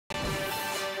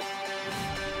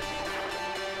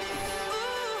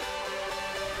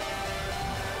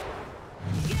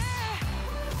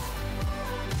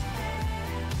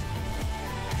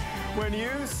When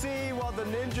you see what the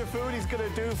Ninja Food is going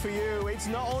to do for you, it's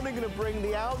not only going to bring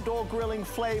the outdoor grilling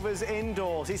flavors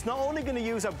indoors, it's not only going to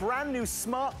use a brand new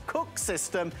smart cook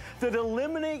system that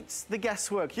eliminates the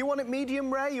guesswork. You want it medium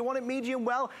rare, you want it medium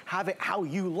well, have it how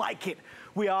you like it.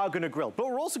 We are going to grill, but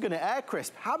we're also going to air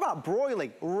crisp. How about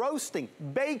broiling, roasting,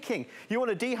 baking? You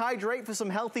want to dehydrate for some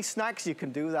healthy snacks? You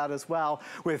can do that as well.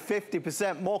 With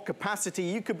 50% more capacity,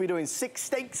 you could be doing 6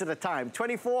 steaks at a time,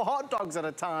 24 hot dogs at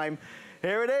a time.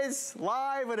 Here it is,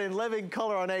 live and in living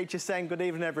color on HSN. Good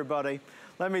evening, everybody.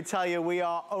 Let me tell you, we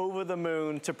are over the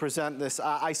moon to present this.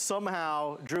 I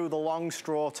somehow drew the long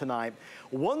straw tonight.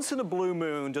 Once in a blue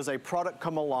moon does a product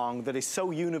come along that is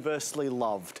so universally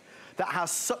loved, that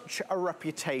has such a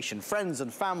reputation, friends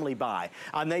and family buy,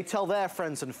 and they tell their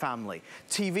friends and family.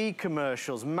 TV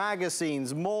commercials,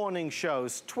 magazines, morning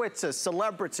shows, Twitter,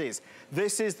 celebrities.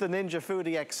 This is the Ninja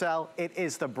Foodie XL. It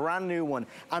is the brand new one,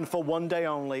 and for one day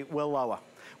only, we're lower.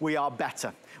 We are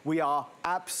better. We are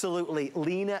absolutely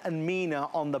leaner and meaner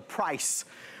on the price.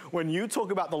 When you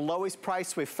talk about the lowest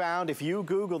price we've found, if you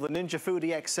Google the Ninja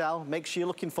Foodie XL, make sure you're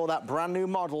looking for that brand new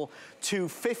model,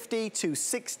 $250,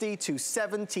 $260,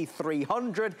 $270,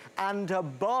 $300 and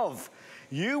above.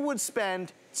 You would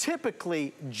spend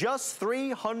typically just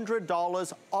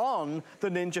 $300 on the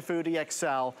Ninja Foodie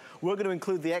XL. We're going to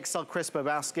include the XL Crisper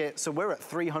basket, so we're at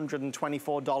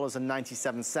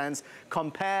 $324.97.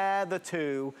 Compare the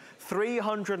two,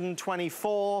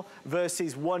 $324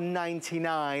 versus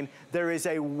 $199. There is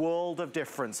a world of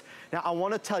difference. Now, I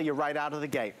want to tell you right out of the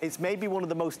gate, it's maybe one of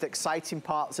the most exciting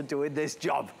parts of doing this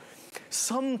job.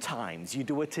 Sometimes you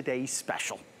do a Today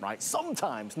Special, right?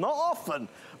 Sometimes, not often,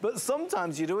 but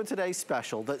sometimes you do a Today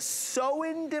Special that's so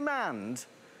in demand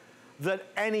that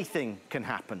anything can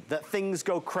happen, that things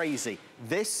go crazy.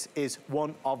 This is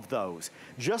one of those.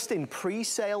 Just in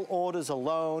pre-sale orders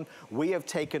alone, we have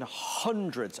taken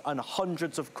hundreds and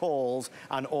hundreds of calls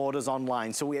and orders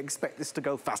online, so we expect this to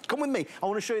go fast. Come with me, I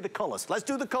wanna show you the colors. Let's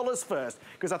do the colors first,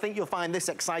 because I think you'll find this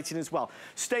exciting as well.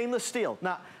 Stainless steel.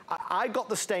 Now, I got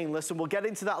the stainless, and we'll get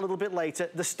into that a little bit later.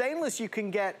 The stainless you can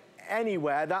get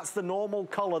anywhere. That's the normal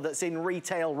color that's in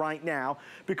retail right now.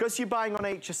 Because you're buying on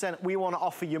HSN, we want to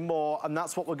offer you more, and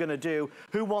that's what we're going to do.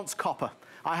 Who wants copper?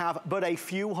 I have but a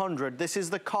few hundred. This is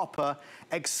the copper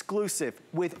exclusive.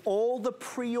 With all the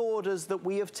pre-orders that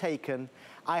we have taken,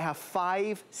 I have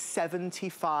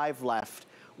 575 left.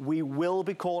 We will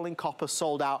be calling copper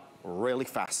sold out really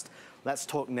fast. Let's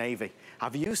talk navy.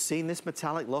 Have you seen this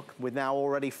metallic look? With now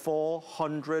already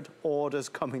 400 orders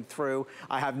coming through.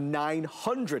 I have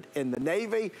 900 in the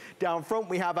navy. Down front,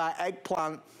 we have our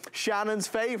eggplant. Shannon's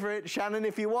favorite. Shannon,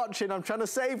 if you're watching, I'm trying to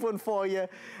save one for you.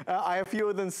 I have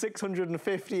fewer than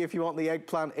 650 if you want the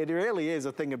eggplant. It really is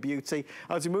a thing of beauty.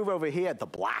 As we move over here, the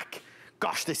black.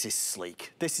 Gosh, this is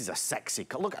sleek. This is a sexy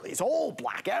color. Look at it, it's all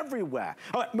black everywhere.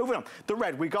 All right, moving on. The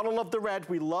red, we gotta love the red.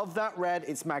 We love that red,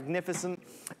 it's magnificent.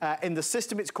 In the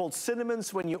system, it's called cinnamon,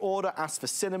 so when you order, ask for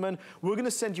cinnamon. We're gonna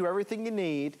send you everything you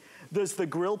need. There's the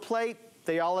grill plate.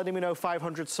 They are letting me know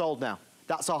 500 sold now.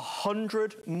 That's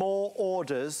 100 more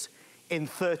orders in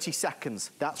 30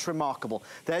 seconds. That's remarkable.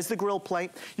 There's the grill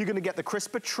plate. You're gonna get the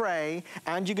crisper tray,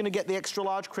 and you're gonna get the extra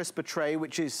large crisper tray,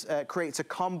 which is creates a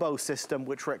combo system,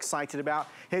 which we're excited about.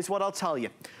 Here's what I'll tell you.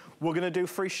 We're gonna do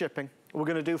free shipping. We're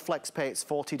gonna do FlexPay, it's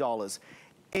 $40.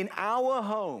 In our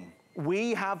home,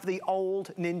 we have the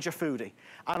old Ninja Foodie,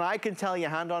 and I can tell you,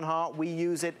 hand on heart, we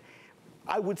use it,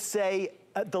 I would say,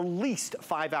 at the least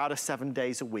 5 out of 7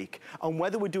 days a week. And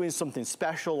whether we're doing something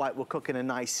special, like we're cooking a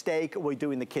nice steak, or we're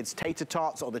doing the kids' tater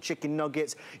tots or the chicken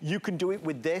nuggets, you can do it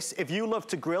with this. If you love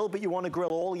to grill, but you want to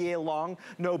grill all year long,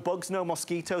 no bugs, no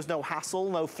mosquitoes, no hassle,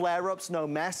 no flare-ups, no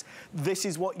mess, this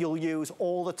is what you'll use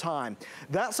all the time.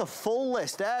 That's a full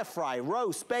list: air fry,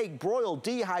 roast, bake, broil,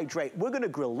 dehydrate. We're gonna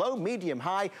grill low, medium,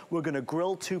 high. We're gonna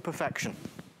grill to perfection.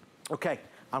 Okay.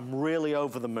 I'm really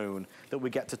over the moon that we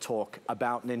get to talk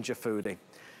about Ninja Foodie.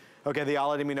 Okay, they are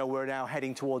letting me know we're now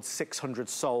heading towards 600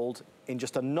 sold in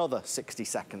just another 60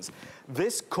 seconds.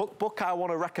 This cookbook I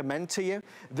want to recommend to you.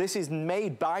 This is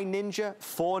made by Ninja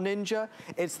for Ninja.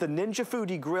 It's the Ninja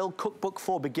Foodie Grill Cookbook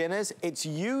for Beginners. It's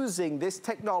using this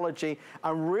technology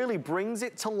and really brings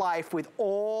it to life with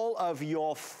all of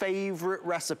your favorite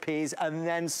recipes and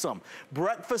then some.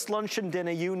 Breakfast, lunch, and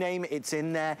dinner, you name it, it's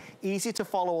in there. Easy to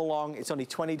follow along. It's only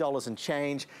 $20 and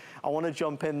change. I want to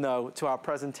jump in, though, to our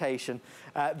presentation.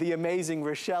 The amazing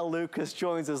Rochelle Lucas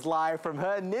joins us live from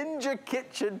her Ninja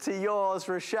kitchen to yours.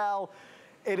 Rochelle,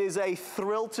 it is a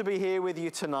thrill to be here with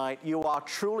you tonight. You are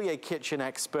truly a kitchen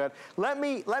expert. Let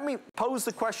me pose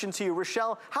the question to you,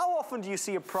 Rochelle. How often do you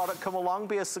see a product come along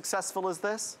be as successful as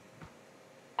this?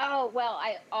 Oh, well,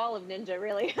 all of Ninja,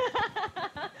 really.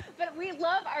 But we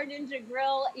love our Ninja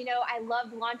grill. You know, I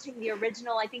love launching the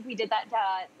original. I think we did that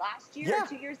last year or Yeah.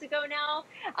 2 years ago now.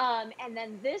 And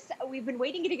then this, we've been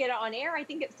waiting to get it on air. I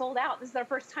think it sold out. This is our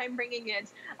first time bringing it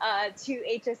to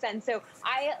HSN. So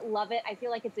I love it. I feel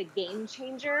like it's a game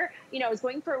changer. You know, I was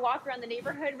going for a walk around the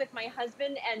neighborhood with my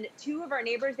husband, and two of our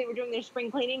neighbors, they were doing their spring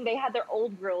cleaning. They had their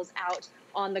old grills out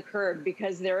on the curb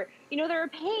because they're, you know, they're a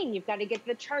pain. You've got to get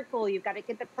the charcoal, you've got to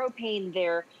get the propane,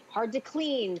 they're hard to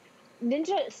clean.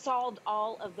 Ninja solved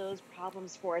all of those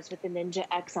problems for us with the Ninja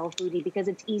XL Foodie because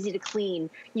it's easy to clean.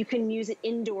 You can use it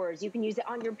indoors, you can use it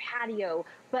on your patio,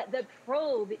 but the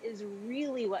probe is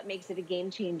really what makes it a game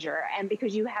changer. And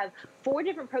because you have 4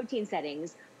 different protein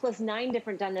settings plus 9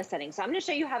 different doneness settings. So I'm gonna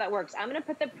show you how that works. I'm gonna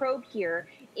put the probe here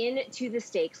into the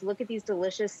steaks. Look at these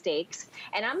delicious steaks.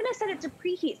 And I'm gonna set it to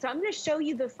preheat. So I'm gonna show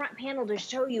you the front panel to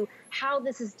show you how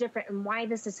this is different and why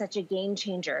this is such a game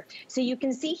changer. So you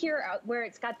can see here where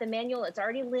it's got the manual, it's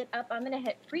already lit up. I'm gonna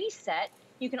hit preset.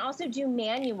 You can also do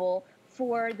manual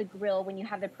for the grill when you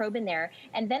have the probe in there.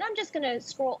 And then I'm just gonna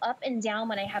scroll up and down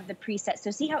when I have the preset.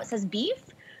 So see how it says beef?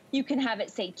 You can have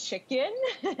it say chicken,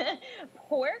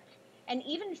 pork, and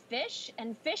even fish.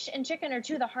 And fish and chicken are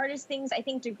two of the hardest things I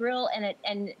think to grill,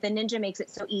 and the Ninja makes it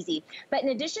so easy. But in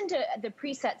addition to the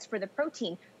presets for the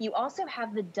protein, you also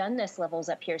have the doneness levels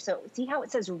up here. So see how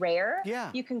it says rare? Yeah.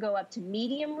 You can go up to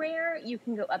medium rare, you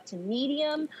can go up to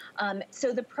medium.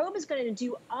 So the probe is going to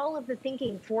do all of the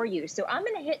thinking for you. So I'm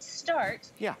going to hit start,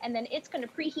 and then it's going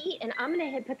to preheat, and I'm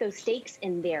going to put those steaks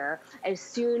in there as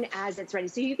soon as it's ready.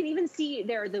 So you can even see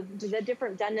there the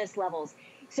different doneness levels.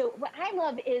 So what I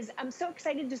love is I'm so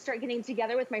excited to start getting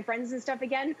together with my friends and stuff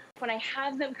again. When I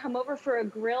have them come over for a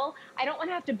grill, I don't want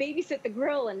to have to babysit the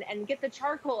grill and get the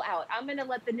charcoal out. I'm going to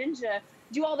let the Ninja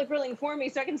do all the grilling for me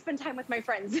so I can spend time with my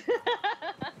friends.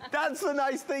 That's the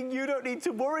nice thing. You don't need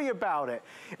to worry about it.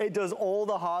 It does all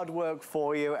the hard work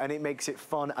for you, and it makes it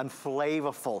fun and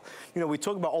flavorful. You know, we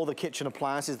talk about all the kitchen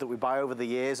appliances that we buy over the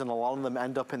years, and a lot of them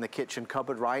end up in the kitchen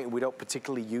cupboard, right? And we don't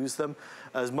particularly use them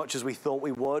as much as we thought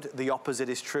we would. The opposite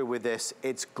is true with this.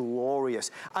 It's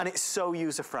glorious, and it's so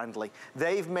user-friendly.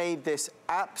 They've made this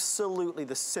absolutely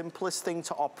the simplest thing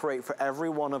to operate for every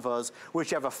one of us,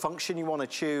 whichever function you want to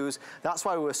choose. That's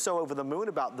why we were so over the moon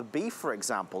about the beef, for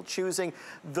example, choosing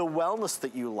the wellness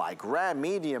that you like, rare,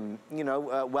 medium, you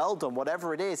know, well done,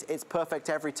 whatever it is, it's perfect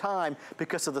every time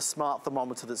because of the smart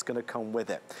thermometer that's going to come with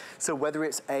it. So whether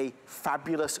it's a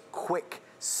fabulous, quick,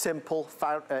 simple,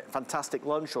 fantastic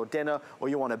lunch or dinner, or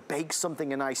you want to bake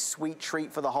something, a nice sweet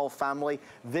treat for the whole family,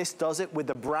 this does it with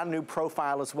the brand new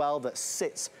profile as well that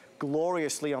sits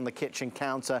gloriously on the kitchen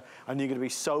counter, and you're going to be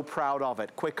so proud of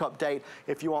it. Quick update,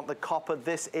 if you want the copper,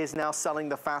 this is now selling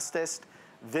the fastest.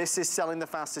 This is selling the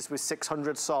fastest with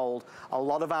 600 sold. A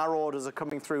lot of our orders are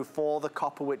coming through for the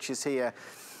copper, which is here.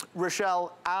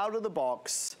 Rochelle, out of the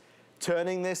box,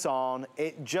 turning this on,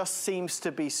 it just seems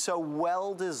to be so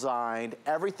well designed.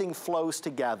 Everything flows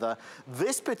together.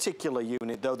 This particular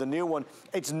unit, though, the new one,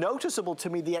 it's noticeable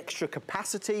to me the extra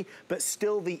capacity, but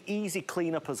still the easy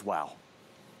cleanup as well.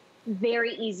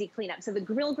 Very easy cleanup. So the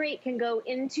grill grate can go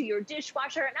into your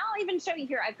dishwasher, and I'll even show you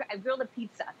here. I've grilled a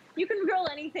pizza. You can grill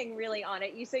anything really on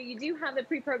it. So you do have the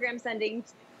pre-programmed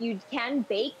settings. You can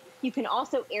bake. You can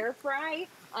also air fry.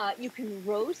 You can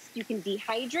roast. You can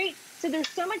dehydrate. So there's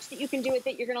so much that you can do with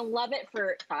it. You're going to love it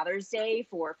for Father's Day,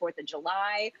 for 4th of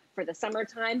July, for the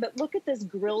summertime. But look at this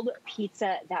grilled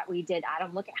pizza that we did,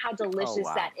 Adam. Look at how delicious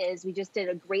that is. We just did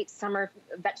a great summer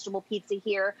vegetable pizza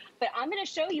here. But I'm going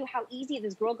to show you how easy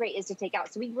this grill grate is to take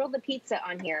out. So we grilled the pizza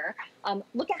on here.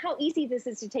 Look at how easy this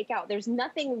is to take out. There's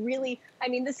nothing really, I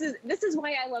mean, this is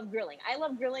why I love grilling. I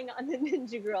love grilling on the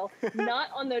Ninja grill, not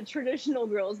on the traditional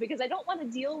grills, because I don't want to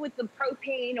deal with the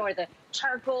propane or the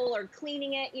charcoal or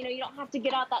cleaning it. You know, you don't have to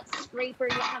get out that scraper.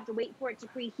 You don't have to wait for it to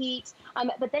preheat.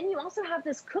 But then you also have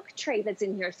this cook tray that's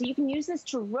in here. So you can use this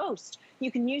to roast.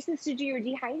 You can use this to do your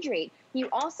dehydrate. You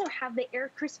also have the air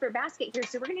crisper basket here.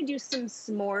 So we're going to do some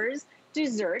s'mores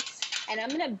desserts, and I'm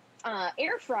going to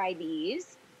air fry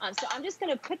these. So I'm just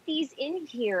going to put these in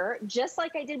here just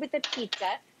like I did with the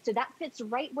pizza. So that fits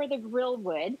right where the grill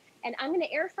would. And I'm going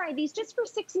to air fry these just for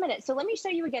 6 minutes. So let me show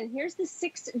you again. Here's the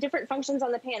 6 different functions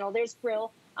on the panel. There's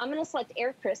grill. I'm going to select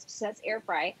air crisp, so that's air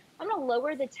fry. I'm going to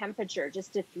lower the temperature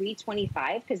just to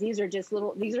 325 because these are just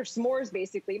these are s'mores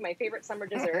basically, my favorite summer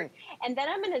dessert. And then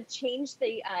I'm going to change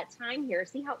the time here.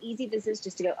 See how easy this is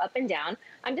just to go up and down.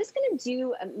 I'm just going to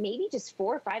do maybe just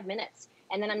 4 or 5 minutes.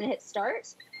 And then I'm going to hit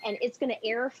start. and it's gonna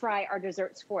air fry our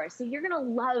desserts for us. So you're gonna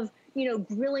love, you know,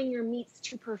 grilling your meats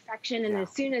to perfection. And as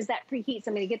soon as that preheats,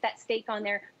 I'm gonna get that steak on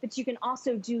there, but you can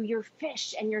also do your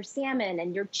fish and your salmon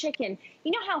and your chicken.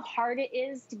 You know how hard it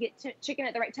is to get chicken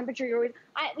at the right temperature? You're always,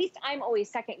 at least I'm always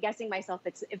second guessing myself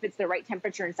if it's the right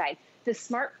temperature inside. The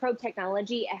Smart Probe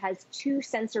technology, it has 2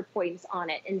 sensor points on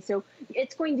it. And so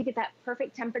it's going to get that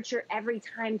perfect temperature every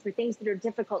time for things that are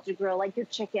difficult to grill, like your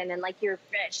chicken and like your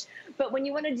fish. But when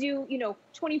you want to do, you know,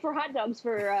 24 hot dogs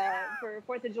for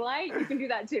 4th of July, you can do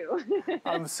that too.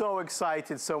 I'm so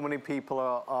excited. So many people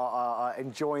are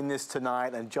enjoying this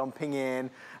tonight and jumping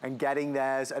in and getting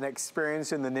theirs and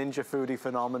experiencing the Ninja Foodie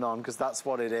phenomenon, because that's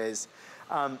what it is.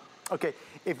 Okay,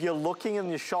 if you're looking and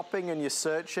you're shopping and you're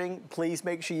searching, please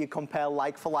make sure you compare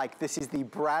like for like. This is the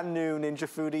brand new Ninja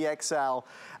Foodie XL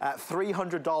at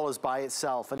 $300 by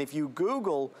itself. And if you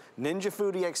Google Ninja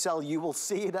Foodie XL, you will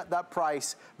see it at that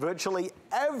price virtually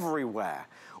everywhere.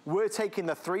 We're taking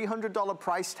the $300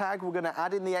 price tag. We're gonna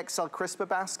add in the XL crisper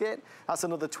basket. That's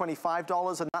another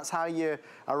 $25, and that's how you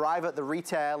arrive at the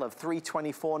retail of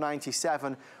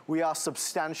 $324.97. We are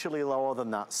substantially lower than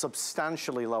that,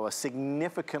 substantially lower,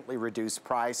 significantly reduced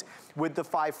price with the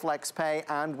 5 flex pay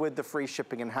and with the free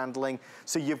shipping and handling.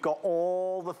 So you've got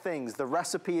all the things. The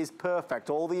recipe is perfect.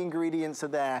 All the ingredients are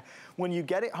there. When you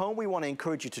get it home, we wanna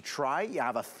encourage you to try it. You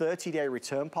have a 30-day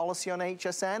return policy on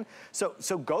HSN.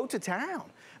 So go to town.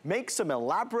 Make some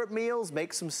elaborate meals,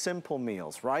 make some simple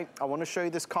meals, right? I wanna show you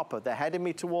this copper. They're heading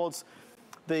me towards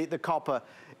the copper.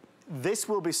 This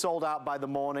will be sold out by the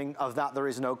morning of that, there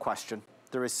is no question.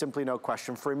 There is simply no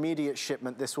question. For immediate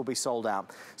shipment, this will be sold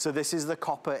out. So this is the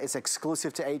copper, it's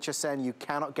exclusive to HSN. You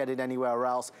cannot get it anywhere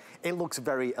else. It looks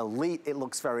very elite, it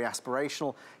looks very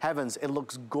aspirational. Heavens, it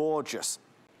looks gorgeous.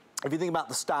 If you think about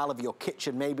the style of your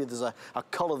kitchen, maybe there's a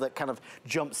color that kind of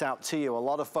jumps out to you. A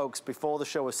lot of folks before the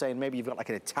show were saying maybe you've got like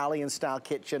an Italian style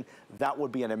kitchen. That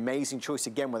would be an amazing choice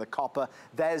again with a copper.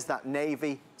 There's that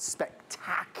navy,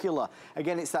 spectacular.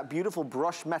 Again, it's that beautiful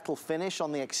brushed metal finish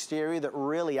on the exterior that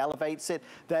really elevates it.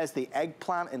 There's the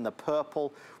eggplant in the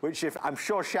purple, which if I'm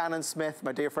sure Shannon Smith,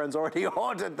 my dear friend's already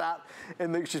ordered that.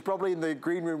 She's probably in the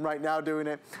green room right now doing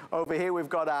it. Over here, we've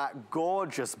got a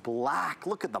gorgeous black.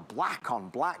 Look at the black on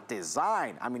black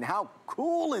design. I mean, how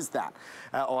cool is that?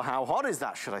 Or how hot is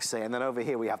that, should I say? And then over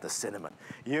here we have the cinnamon.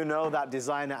 You know that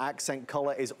designer accent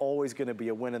color is always gonna be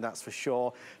a winner, that's for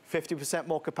sure. 50%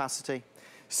 more capacity.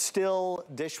 Still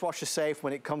dishwasher safe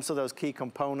when it comes to those key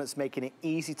components, making it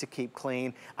easy to keep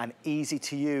clean and easy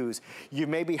to use. You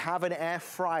maybe have an air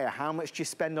fryer. How much do you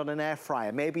spend on an air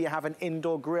fryer? Maybe you have an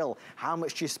indoor grill. How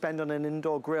much do you spend on an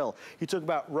indoor grill? You talk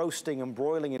about roasting and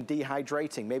broiling and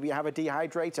dehydrating. Maybe you have a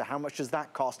dehydrator. How much does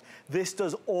that cost? This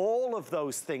does all of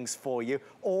those things for you,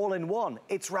 all in one.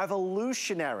 It's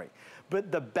revolutionary. But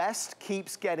the best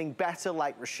keeps getting better,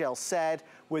 like Rochelle said,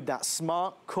 with that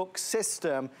smart cook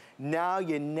system. Now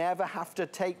you never have to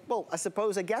take, well, I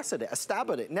suppose a guess at it, a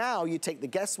stab at it. Now you take the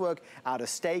guesswork out of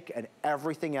steak and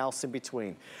everything else in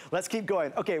between. Let's keep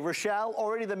going. Okay, Rochelle,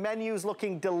 already the menu's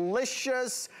looking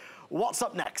delicious. What's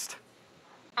up next?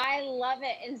 I love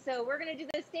it. And so we're going to do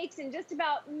the steaks in just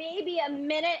about maybe a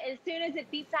minute as soon as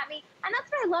it beeps at me. And that's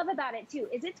what I love about it too,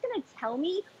 is it's going to tell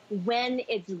me when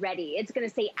it's ready. It's going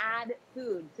to say add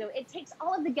food. So it takes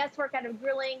all of the guesswork out of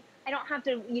grilling. I don't have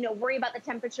to, you know, worry about the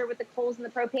temperature with the coals and the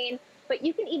propane, but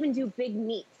you can even do big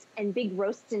meats and big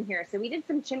roasts in here. So we did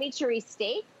some chimichurri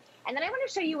steak. And then I want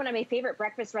to show you one of my favorite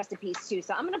breakfast recipes too.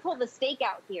 So I'm going to pull the steak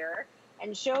out here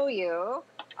and show you.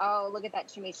 Oh, look at that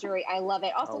chimichurri. I love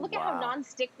it. Also, look at how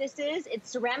non-stick this is. It's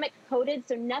ceramic coated,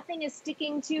 so nothing is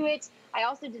sticking to it. I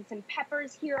also did some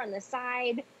peppers here on the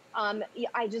side.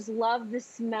 I just love the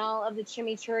smell of the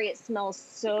chimichurri. It smells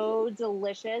so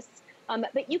delicious.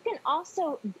 But you can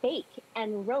also bake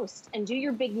and roast and do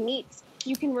your big meats.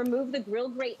 You can remove the grill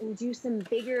grate and do some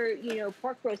bigger, you know,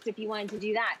 pork roast if you wanted to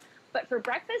do that. But for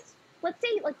breakfast, let's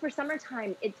say like for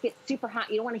summertime, it gets super hot.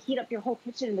 You don't want to heat up your whole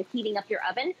kitchen with heating up your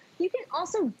oven. You can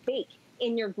also bake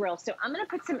in your grill. So I'm going to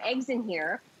put some eggs in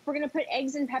here. We're going to put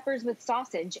eggs and peppers with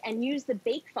sausage and use the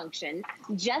bake function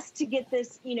just to get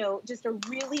this, you know, just a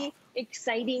really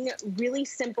exciting, really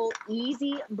simple,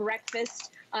 easy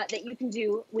breakfast that you can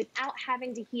do without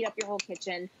having to heat up your whole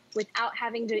kitchen, without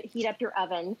having to heat up your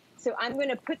oven. So I'm going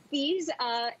to put these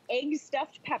egg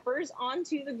stuffed peppers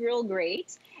onto the grill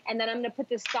grate, and then I'm going to put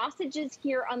the sausages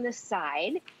here on the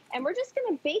side, and we're just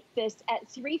going to bake this at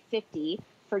 350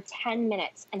 for 10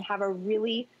 minutes and have a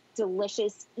really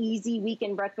delicious, easy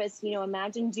weekend breakfast. You know,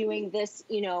 imagine doing this,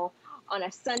 you know, on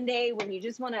a Sunday when you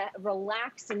just want to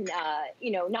relax and,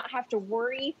 you know, not have to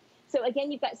worry. So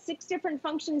again, you've got 6 different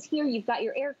functions here. You've got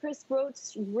your air crisp,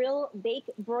 roast, grill, bake,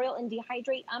 broil, and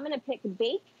dehydrate. I'm gonna pick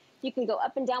bake. You can go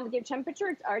up and down with your temperature.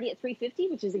 It's already at 350,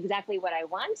 which is exactly what I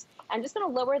want. I'm just gonna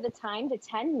lower the time to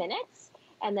 10 minutes,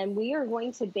 and then we are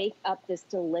going to bake up this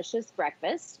delicious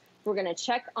breakfast. We're gonna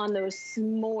check on those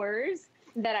s'mores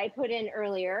that I put in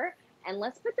earlier, and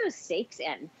let's put those steaks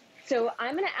in. So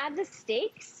I'm gonna add the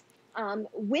steaks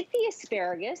with the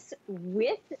asparagus,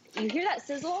 you hear that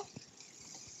sizzle?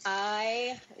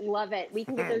 I love it. We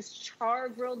can get those char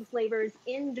grilled flavors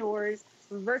indoors,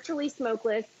 virtually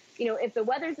smokeless. You know, if the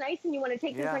weather's nice and you want to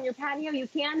take this on your patio, you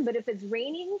can. But if it's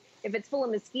raining, if it's full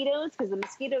of mosquitoes, because the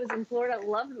mosquitoes in Florida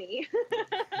love me,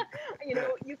 you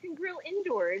know, you can grill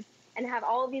indoors and have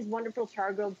all of these wonderful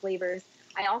char grilled flavors.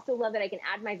 I also love that I can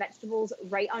add my vegetables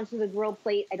right onto the grill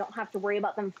plate. I don't have to worry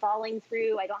about them falling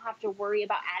through. I don't have to worry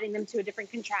about adding them to a different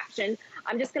contraption.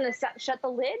 I'm just going to shut the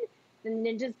lid. The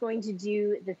Ninja's going to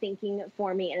do the thinking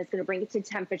for me, and it's going to bring it to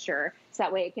temperature. So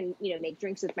that way I can, you know, make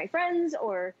drinks with my friends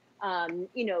or,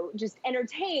 you know, just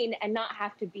entertain and not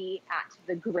have to be at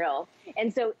the grill.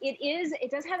 And so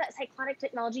it does have that cyclonic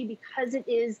technology because it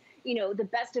is, you know, the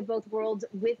best of both worlds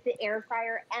with the air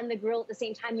fryer and the grill at the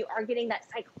same time. You are getting that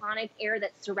cyclonic air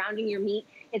that's surrounding your meat.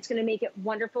 It's going to make it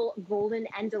wonderful, golden,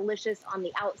 and delicious on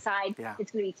the outside. Yeah.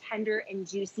 It's going to be tender and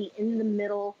juicy in the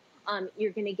middle.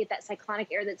 You're going to get that cyclonic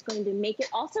air that's going to make it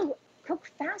also cook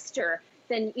faster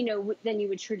than you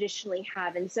would traditionally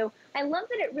have. And so I love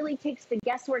that it really takes the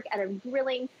guesswork out of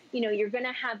grilling. You know, you're going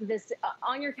to have this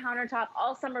on your countertop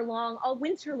all summer long, all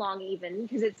winter long even,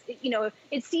 because it's, you know,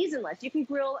 it's seasonless. You can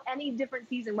grill any different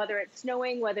season, whether it's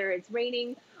snowing, whether it's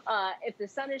raining. If the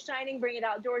sun is shining, bring it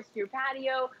outdoors to your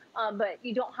patio, but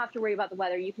you don't have to worry about the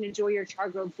weather. You can enjoy your char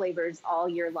grilled flavors all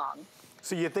year long.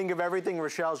 So you think of everything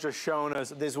Rochelle's just shown us,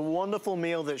 this wonderful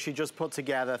meal that she just put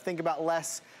together. Think about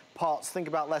less pots, think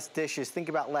about less dishes, think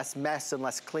about less mess and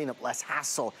less cleanup, less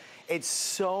hassle. It's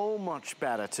so much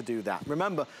better to do that.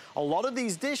 Remember, a lot of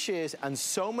these dishes and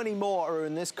so many more are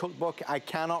in this cookbook. I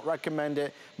cannot recommend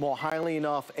it more highly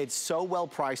enough. It's so well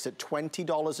priced at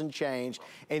 $20 and change.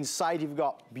 Inside you've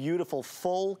got beautiful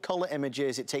full color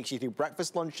images. It takes you through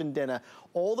breakfast, lunch, and dinner.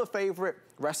 All the favorite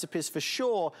recipes for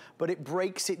sure, but it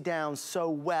breaks it down so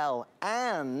well,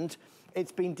 and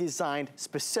it's been designed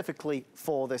specifically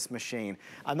for this machine.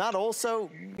 And that also,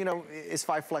 you know, is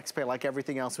 5 flex pay like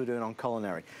everything else we're doing on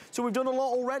culinary. So we've done a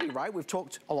lot already, right? We've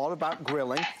talked a lot about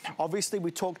grilling. Obviously,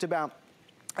 we talked about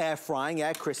air frying,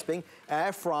 air crisping.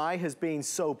 Air fry has been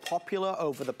so popular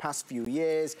over the past few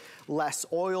years. Less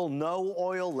oil, no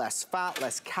oil, less fat,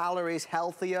 less calories,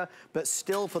 healthier. But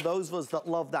still, for those of us that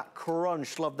love that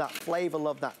crunch, love that flavor,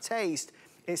 love that taste,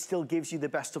 it still gives you the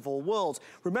best of all worlds.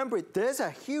 Remember, there's a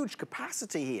huge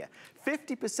capacity here.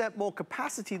 50% more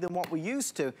capacity than what we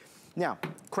used to. Now,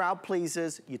 crowd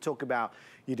pleasers, you talk about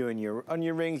you're doing your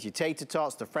onion rings, your tater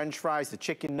tots, the French fries, the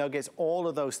chicken nuggets, all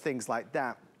of those things like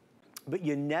that. But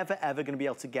you're never, ever going to be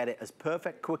able to get it as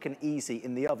perfect, quick, and easy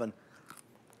in the oven.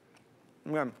 I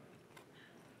don't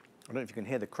know if you can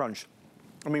hear the crunch.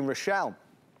 I mean, Rochelle,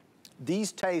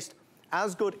 these taste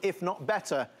as good, if not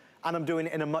better, and I'm doing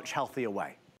it in a much healthier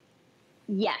way.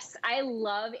 Yes, I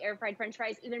love air fried French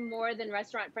fries even more than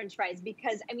restaurant French fries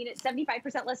because, I mean, it's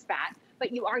 75% less fat,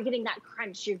 but you are getting that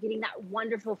crunch, you're getting that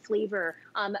wonderful flavor,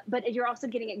 but you're also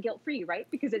getting it guilt-free, right?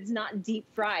 Because it's not deep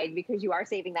fried because you are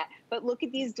saving that. But look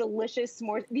at these delicious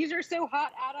s'mores. These are so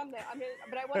hot, Adam,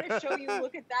 but I want to show you,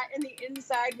 look at that in the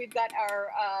inside. We've got our,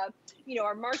 you know,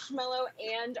 our marshmallow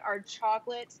and our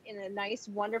chocolate in a nice,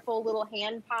 wonderful little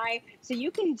hand pie. So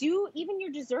you can do even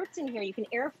your desserts in here. You can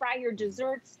air fry your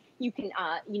desserts. You can,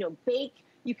 you know, bake,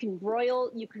 you can broil,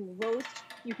 you can roast,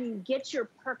 you can get your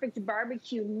perfect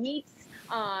barbecue meats.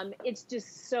 It's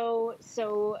just so,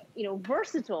 you know,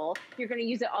 versatile. You're going to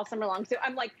use it all summer long. So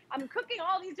I'm cooking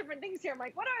all these different things here. I'm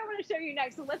like, what do I want to show you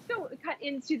next? So let's go cut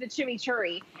into the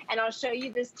chimichurri, and I'll show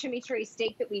you this chimichurri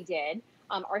steak that we did.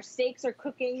 Our steaks are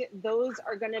cooking. Those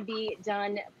are going to be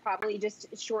done probably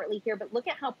just shortly here, but look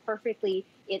at how perfectly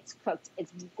it's cooked.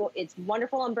 It's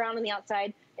wonderful and brown on the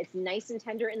outside. It's nice and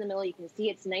tender in the middle. You can see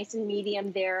it's nice and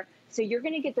medium there. So you're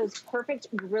going to get those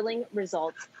perfect grilling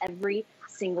results every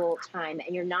single time,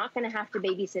 and you're not going to have to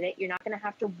babysit it. You're not going to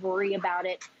have to worry about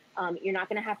it. You're not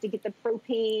going to have to get the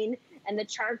propane and the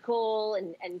charcoal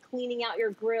and cleaning out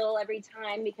your grill every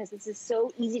time, because this is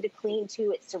so easy to clean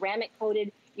too. It's ceramic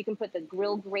coated. You can put the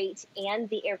grill grate and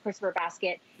the air crisper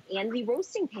basket and the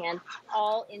roasting pan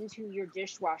all into your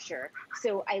dishwasher.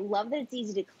 So I love that it's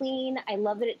easy to clean. I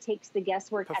love that it takes the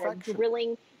guesswork out of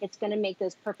grilling. It's going to make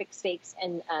those perfect steaks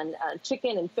and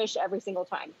chicken and fish every single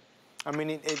time. I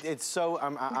mean, it's so,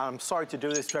 I'm sorry to do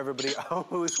this to everybody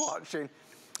who's watching.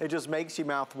 It just makes your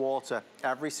mouth water.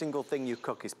 Every single thing you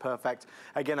cook is perfect.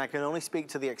 Again, I can only speak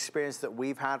to the experience that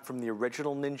we've had from the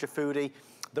original Ninja Foodie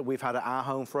that we've had at our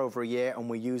home for over a year, and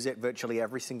we use it virtually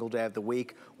every single day of the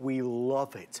week. We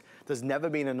love it. There's never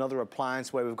been another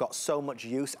appliance where we've got so much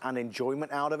use and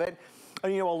enjoyment out of it.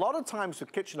 And you know, a lot of times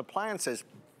with kitchen appliances,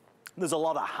 there's a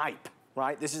lot of hype,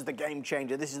 right? This is the game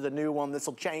changer. This is the new one. This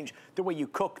will change the way you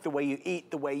cook, the way you eat,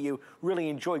 the way you really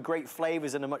enjoy great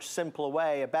flavors in a much simpler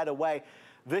way, a better way.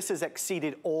 This has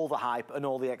exceeded all the hype and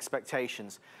all the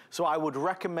expectations. So I would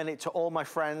recommend it to all my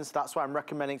friends. That's why I'm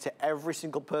recommending to every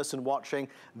single person watching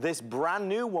this brand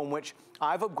new one, which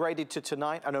I've upgraded to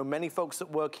tonight. I know many folks that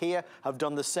work here have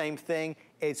done the same thing.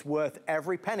 It's worth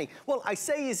every penny. Well, I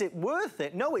say, is it worth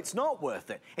it? No, it's not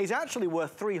worth it. It's actually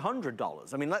worth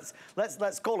 $300. I mean,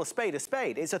 let's call a spade a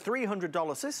spade. It's a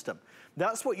 $300 system.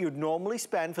 That's what you'd normally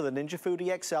spend for the Ninja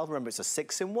Foodie XL. Remember, it's a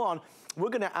 6-in-1. We're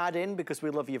gonna add in, because we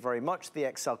love you very much, the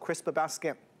XL Crisper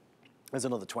Basket. There's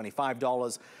another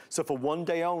 $25. So for one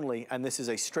day only, and this is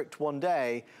a strict one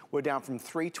day, we're down from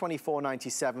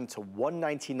 $324.97 to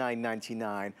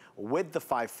 $199.99 with the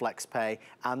 5 flex pay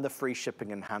and the free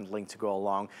shipping and handling to go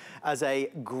along, as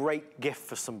a great gift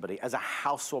for somebody, as a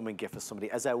housewarming gift for somebody,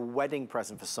 as a wedding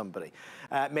present for somebody,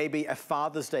 maybe a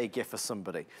Father's Day gift for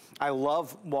somebody. I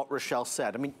love what Rochelle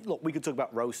said. I mean, look, we could talk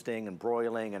about roasting and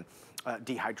broiling and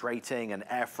dehydrating and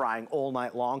air frying all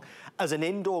night long. As an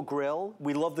indoor grill,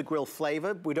 we love the grill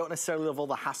flavor. We don't necessarily love all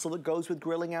the hassle that goes with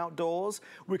grilling outdoors.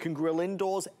 We can grill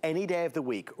indoors any day of the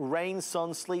week. Rain,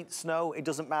 sun, sleet, snow, it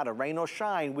doesn't matter. Rain or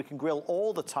shine, we can grill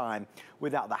all the time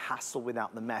without the hassle,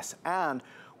 without the mess. And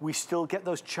we still get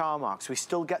those char marks. We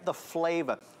still get the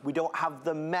flavor. We don't have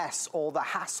the mess or the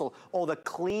hassle or the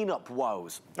cleanup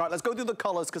woes. All right, let's go through the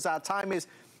colors because our time is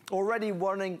already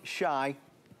running shy.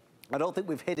 I don't think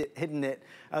we've hidden it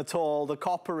at all. The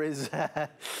copper is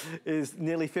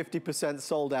nearly 50%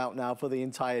 sold out now for the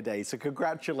entire day. So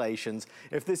congratulations.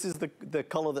 If this is the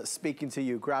color that's speaking to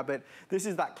you, grab it. This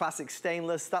is that classic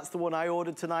stainless. That's the one I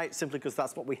ordered tonight, simply because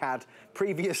that's what we had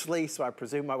previously. So I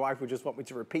presume my wife would just want me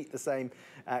to repeat the same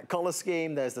color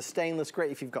scheme. There's the stainless,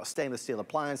 great if you've got stainless steel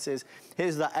appliances.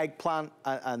 Here's the eggplant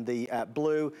and the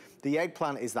blue. The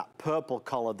eggplant is that purple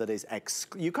color that is,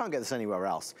 you can't get this anywhere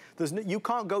else. You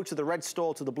can't go to the red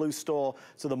store, to the blue store,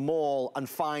 to the mall and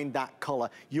find that color.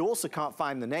 You also can't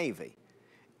find the navy.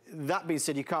 That being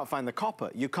said, you can't find the copper.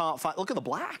 You can't find, look at the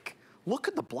black. Look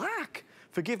at the black.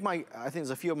 Forgive my, I think there's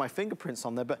a few of my fingerprints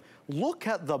on there, but look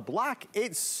at the black.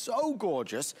 It's so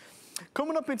gorgeous.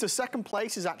 Coming up into second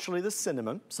place is actually the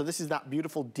cinnamon. So this is that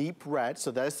beautiful deep red.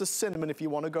 So there's the cinnamon if you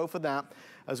want to go for that,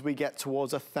 as we get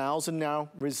towards 1,000 now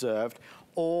reserved.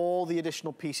 All the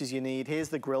additional pieces you need. Here's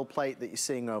the grill plate that you're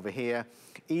seeing over here.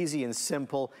 Easy and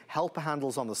simple. Helper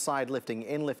handles on the side, lifting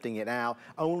in, lifting it out.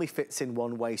 Only fits in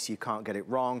one way, so you can't get it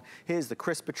wrong. Here's the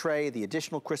crisper tray, the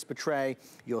additional crisper tray,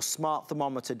 your smart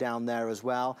thermometer down there as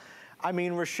well. I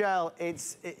mean, Rochelle,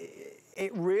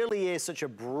 it really is such a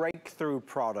breakthrough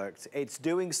product. It's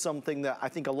doing something that I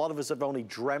think a lot of us have only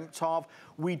dreamt of.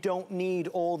 We don't need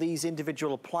all these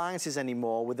individual appliances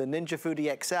anymore. With the Ninja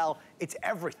Foodie XL, it's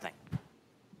everything.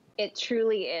 It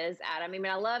truly is, Adam. I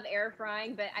mean, I love air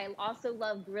frying, but I also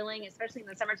love grilling, especially in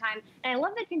the summertime. And I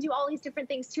love that it can do all these different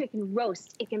things too. It can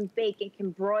roast, it can bake, it can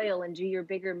broil and do your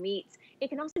bigger meats. It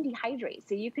can also dehydrate.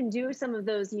 So you can do some of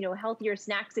those, you know, healthier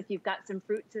snacks if you've got some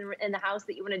fruits in the house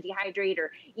that you want to dehydrate,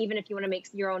 or even if you want to make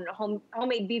your own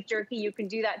homemade beef jerky, you can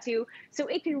do that too. So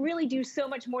it can really do so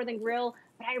much more than grill.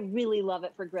 But I really love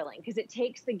it for grilling because it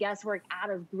takes the guesswork out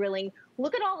of grilling.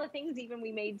 Look at all the things even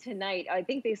we made tonight. I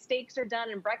think the steaks are done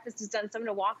and breakfast is done, so I'm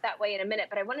going to walk that way in a minute.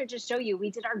 But I want to just show you,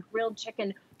 we did our grilled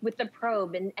chicken with the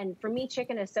probe. And for me,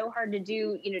 chicken is so hard to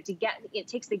do, you know, it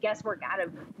takes the guesswork out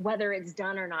of whether it's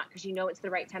done or not because you know it's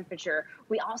the right temperature.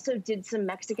 We also did some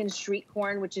Mexican street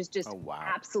corn, which is just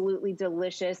absolutely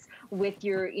delicious with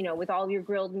your, you know, with all your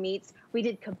grilled meats. We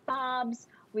did kebabs.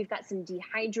 We've got some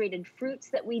dehydrated fruits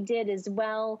that we did as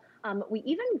well. We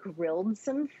even grilled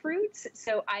some fruits.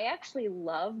 So I actually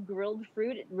love grilled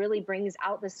fruit. It really brings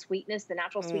out the sweetness, the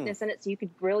natural sweetness in it. So you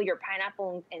could grill your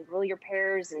pineapple and grill your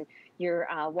pears and your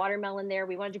watermelon there.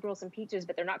 We wanted to grill some peaches,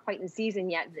 but they're not quite in season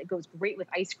yet. It goes great with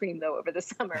ice cream, though, over the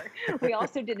summer. We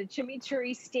also did a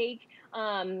chimichurri steak,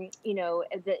 you know,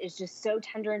 that is just so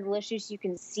tender and delicious. You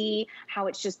can see how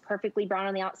it's just perfectly brown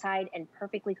on the outside and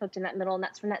perfectly cooked in that middle. And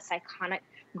that's from that StayConnected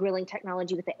grilling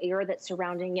technology with the air that's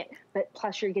surrounding it. But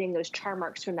plus you're getting those char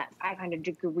marks from that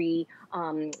 500-degree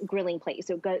grilling plate.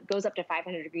 So it goes up to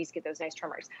 500 degrees to get those nice char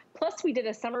marks. Plus we did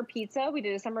a summer pizza. We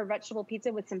did a summer vegetable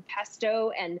pizza with some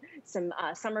pesto and some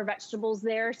summer vegetables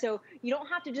there. So you don't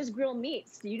have to just grill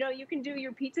meats. You know, you can do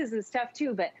your pizzas and stuff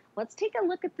too, but let's take a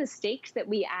look at the steaks that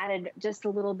we added just a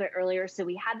little bit earlier. So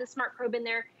we had the smart probe in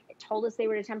there. It told us they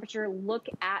were to temperature. Look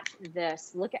at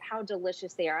this. Look at how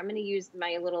delicious they are. I'm going to use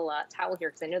my little towel here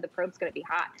because I know the probe's going to be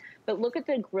hot. But look at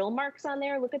the grill marks on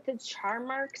there. Look at the char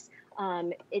marks.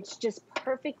 It's just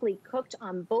perfectly cooked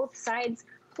on both sides.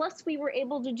 Plus, we were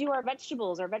able to do our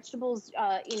vegetables. Our vegetables,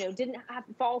 you know, didn't have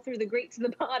to fall through the grate to the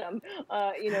bottom.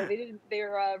 You know,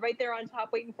 they're right there on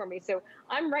top waiting for me. So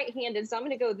I'm right-handed, so I'm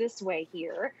going to go this way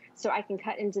here so I can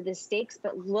cut into the steaks.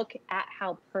 But look at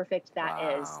how perfect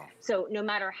that is. So no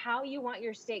matter how you want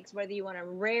your steaks, whether you want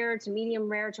them rare to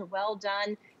medium rare to well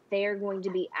done, they are going to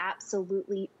be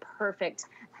absolutely perfect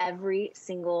every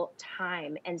single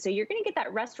time. And so you're going to get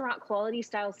that restaurant quality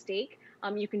style steak.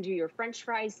 You can do your French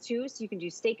fries too. So you can do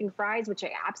steak and fries, which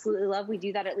I absolutely love. We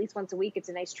do that at least once a week. It's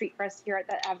a nice treat for us here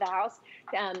at the house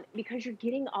because you're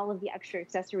getting all of the extra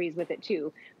accessories with it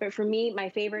too. But for me, my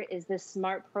favorite is this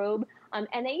smart probe. And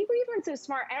they were even so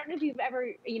smart. I don't know if you've ever,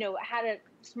 you know, had a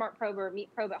smart probe or meat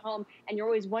probe at home and you're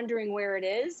always wondering where it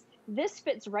is. This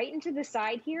fits right into the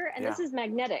side here, and this is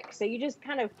magnetic. So you just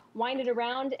kind of wind it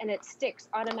around and it sticks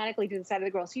automatically to the side of the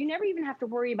grill. So you never even have to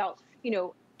worry about, you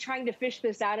know, trying to fish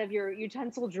this out of your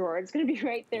utensil drawer. It's going to be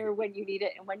right there when you need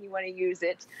it and when you want to use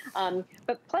it.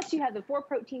 But plus you have the 4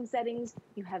 protein settings.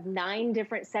 You have 9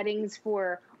 different settings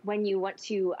for when you want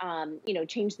to, you know,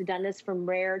 change the doneness from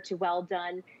rare to well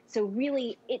done. So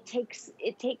really it makes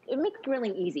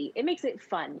grilling easy. It makes it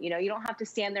fun. You know, you don't have to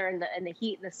stand there in the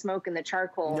heat and the smoke and the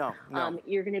charcoal. No.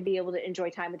 You're going to be able to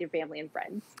enjoy time with your family and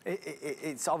friends.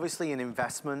 It's obviously an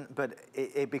investment, but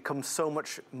it becomes so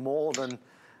much more than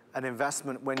an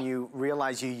investment when you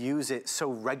realize you use it so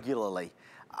regularly.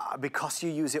 Because you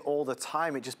use it all the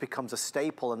time, it just becomes a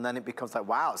staple, and then it becomes like,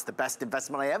 wow, it's the best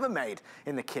investment I ever made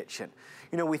in the kitchen.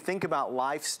 You know, we think about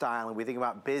lifestyle, and we think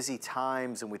about busy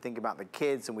times, and we think about the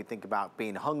kids, and we think about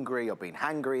being hungry or being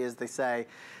hangry, as they say.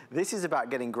 This is about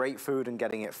getting great food and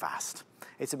getting it fast.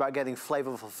 It's about getting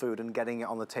flavorful food and getting it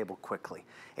on the table quickly.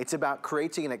 It's about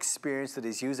creating an experience that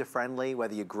is user-friendly,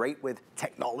 whether you're great with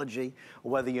technology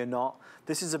or whether you're not.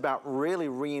 This is about really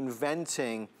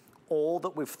reinventing all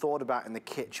that we've thought about in the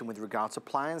kitchen with regard to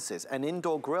appliances. An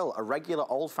indoor grill, a regular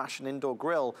old-fashioned indoor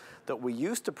grill that we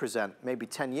used to present maybe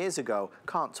 10 years ago,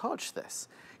 can't touch this.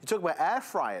 You talk about air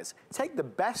fryers. Take the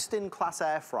best-in-class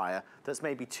air fryer that's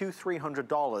maybe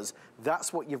 $200–300.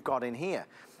 That's what you've got in here.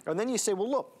 And then you say, well,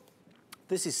 look,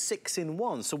 this is 6 in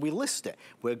 1, so we list it.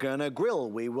 We're gonna grill,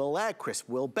 we will air crisp,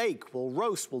 we'll bake, we'll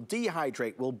roast, we'll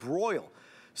dehydrate, we'll broil.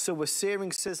 So we're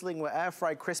searing, sizzling, we're air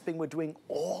fry, crisping, we're doing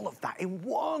all of that in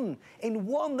one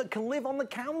that can live on the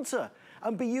counter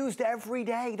and be used every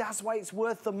day. That's why it's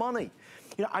worth the money.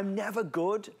 You know, I'm never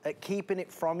good at keeping it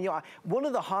from you. One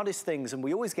of the hardest things, and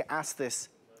we always get asked this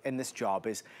in this job,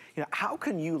 is, you know, how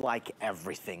can you like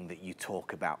everything that you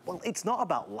talk about? Well, it's not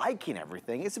about liking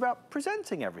everything, it's about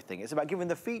presenting everything. It's about giving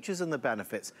the features and the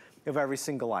benefits of every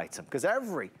single item, because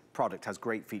every product has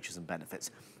great features and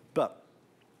benefits. But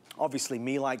obviously,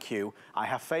 me like you, I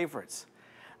have favorites.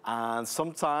 And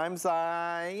sometimes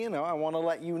I want to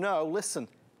let you know, listen,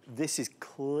 this is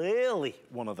clearly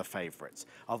one of the favorites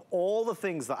of all the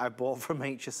things that I've bought from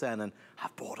HSN, and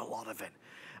I've bought a lot of it.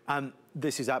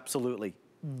 This is absolutely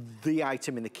the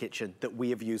item in the kitchen that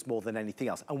we have used more than anything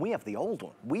else. And we have the old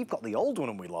one. We've got the old one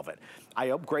and we love it. I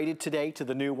upgraded today to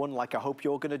the new one, like I hope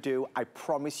you're gonna do. I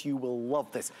promise you will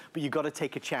love this, but you gotta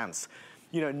take a chance.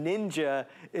 You know, Ninja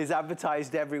is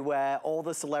advertised everywhere. All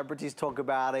the celebrities talk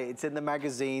about it. It's in the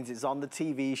magazines, it's on the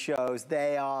TV shows.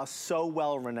 They are so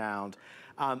well renowned.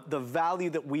 The value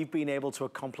that we've been able to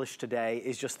accomplish today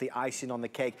is just the icing on the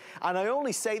cake. And I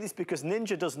only say this because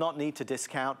Ninja does not need to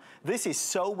discount. This is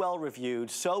so well reviewed,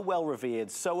 so well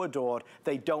revered, so adored.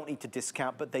 They don't need to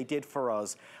discount, but they did for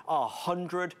us.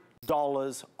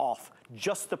 $100 off,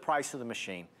 just the price of the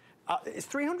machine. It's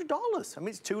 $300. I mean,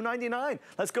 it's $299.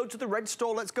 Let's go to the red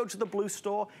store. Let's go to the blue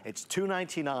store. It's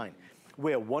 $299.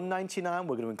 We're $199.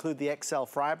 We're going to include the XL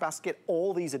fryer basket,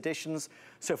 all these additions.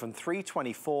 So from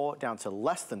 $324 down to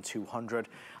less than $200.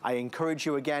 I encourage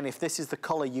you again, if this is the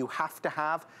color you have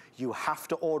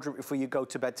to order it before you go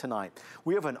to bed tonight.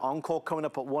 We have an encore coming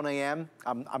up at 1 a.m.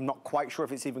 I'm not quite sure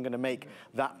if it's even going to make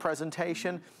that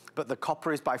presentation, but the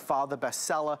copper is by far the best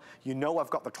seller. You know I've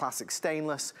got the classic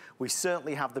stainless. We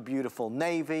certainly have the beautiful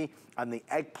navy and the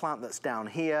eggplant that's down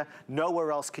here.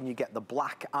 Nowhere else can you get the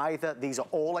black either. These are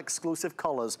all exclusive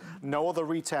colors. No other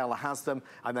retailer has them.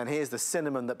 And then here's the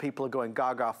cinnamon that people are going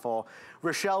gaga for.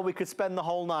 Rochelle, we could spend the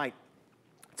whole night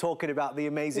talking about the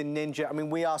amazing Ninja. I mean,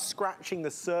 we are scratching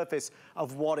the surface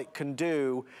of what it can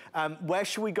do. Where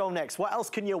should we go next? What else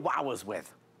can you wow us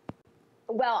with?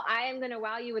 Well, I am going to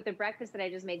wow you with the breakfast that I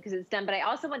just made because it's done. But I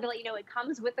also wanted to let you know it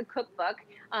comes with a cookbook.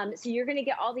 So you're going to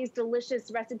get all these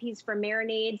delicious recipes for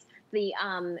marinades. The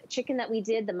chicken that we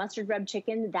did, the mustard rub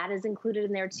chicken, that is included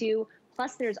in there too.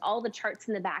 Plus, there's all the charts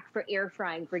in the back for air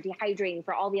frying, for dehydrating,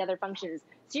 for all the other functions.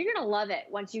 So you're going to love it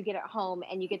once you get it home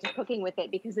and you get to cooking with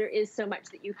it because there is so much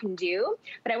that you can do.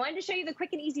 But I wanted to show you the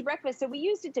quick and easy breakfast. So we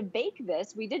used it to bake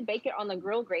this. We did bake it on the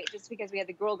grill grate just because we had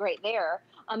the grill grate there.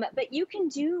 But you can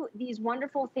do these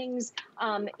wonderful things,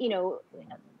 you know,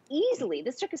 easily.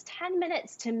 This took us 10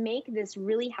 minutes to make this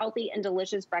really healthy and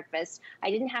delicious breakfast. I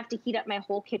didn't have to heat up my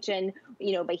whole kitchen,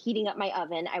 you know, by heating up my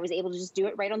oven. I was able to just do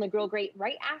it right on the grill grate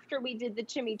right after we did the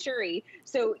chimichurri.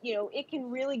 So, you know, it can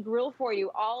really grill for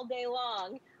you all day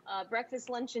long. Breakfast,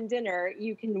 lunch, and dinner,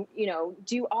 you can, you know,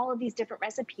 do all of these different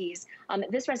recipes.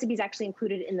 This recipe is actually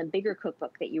included in the bigger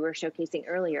cookbook that you were showcasing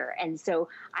earlier. And so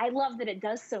I love that it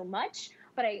does so much.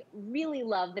 But I really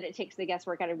love that it takes the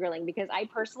guesswork out of grilling because I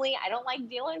personally, I don't like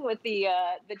dealing with the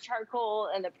charcoal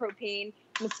and the propane.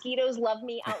 Mosquitoes love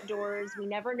me outdoors. We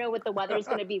never know what the weather is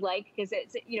going to be like because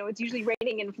it's, you know, it's usually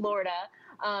raining in Florida.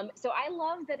 So I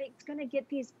love that it's going to get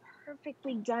these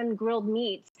perfectly done grilled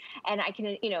meats and I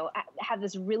can, you know, have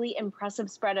this really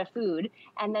impressive spread of food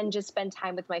and then just spend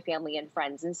time with my family and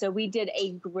friends. And so we did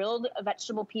a grilled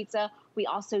vegetable pizza. We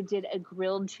also did a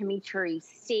grilled chimichurri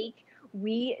steak.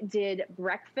 We did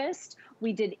breakfast.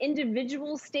 We did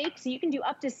individual steaks. So you can do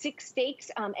up to 6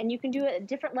 steaks, and you can do it at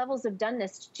different levels of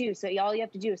doneness too. So all you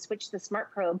have to do is switch the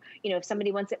smart probe. You know, if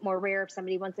somebody wants it more rare, if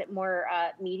somebody wants it more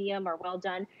medium or well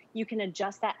done, you can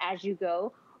adjust that as you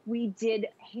go. We did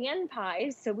hand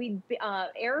pies. So we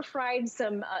air fried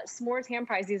some s'mores hand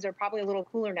pies. These are probably a little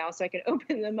cooler now, so I can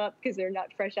open them up because they're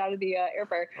not fresh out of the air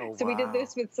fryer. Oh, so wow. We did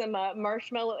this with some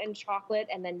marshmallow and chocolate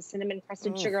and then cinnamon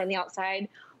crusted sugar on the outside.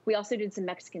 We also did some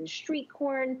Mexican street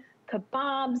corn,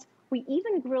 kebabs. We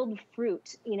even grilled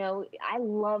fruit. You know, I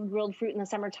love grilled fruit in the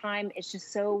summertime. It's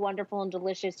just so wonderful and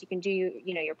delicious. You can do,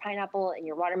 you know, your pineapple and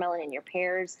your watermelon and your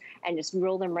pears and just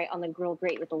grill them right on the grill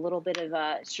grate with a little bit of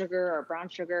sugar or brown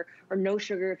sugar or no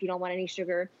sugar if you don't want any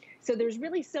sugar. So there's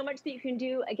really so much that you can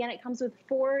do. Again, it comes with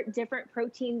 4 different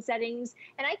protein settings.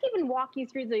 And I can even walk you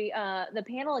through the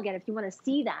panel again if you want to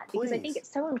see that, because I think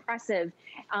it's so impressive.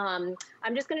 I'm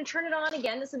just going to turn it on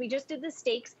again. So we just did the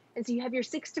steaks. And so you have your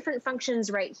 6 different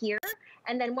functions right here.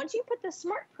 And then once you put the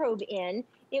smart probe in,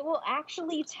 it will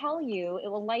actually tell you, it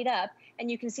will light up,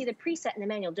 and you can see the preset in the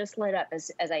manual just lit up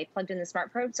as I plugged in the smart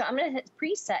probe. So I'm going to hit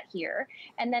preset here,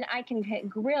 and then I can hit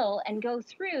grill and go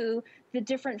through the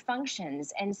different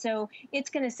functions. And so it's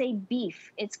going to say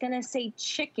beef, it's going to say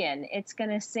chicken, it's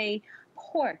going to say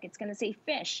pork, it's going to say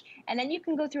fish. And then you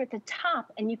can go through at the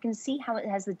top and you can see how it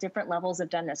has the different levels of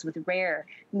doneness with rare,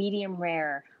 medium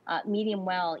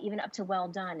well, even up to well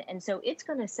done. And so it's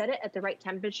going to set it at the right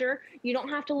temperature. You don't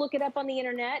have to look it up on the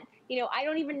internet. You know, I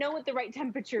don't even know what the right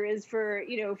temperature is for,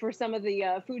 you know, for some of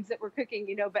the foods that we're cooking,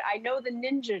 you know, but I know the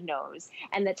Ninja knows,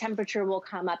 and the temperature will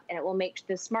come up and it will make,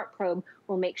 the smart probe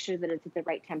will make sure that it's at the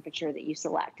right temperature that you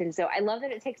select. And so I love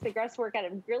that it takes the guesswork out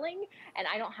of grilling and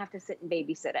I don't have to sit and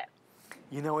babysit it.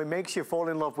 You know, it makes you fall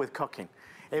in love with cooking.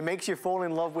 It makes you fall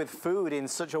in love with food in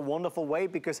such a wonderful way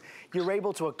because you're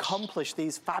able to accomplish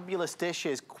these fabulous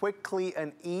dishes quickly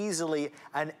and easily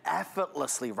and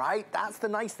effortlessly, right? That's the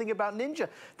nice thing about Ninja.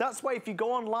 That's why if you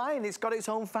go online, it's got its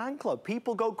own fan club.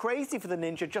 People go crazy for the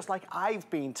Ninja just like I've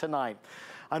been tonight.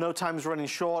 I know time's running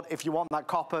short. If you want that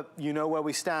copper, you know where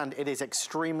we stand. It is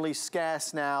extremely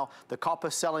scarce now. The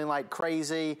copper's selling like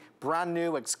crazy. Brand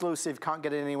new, exclusive, can't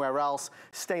get it anywhere else.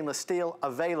 Stainless steel,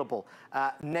 available.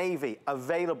 Navy,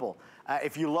 available.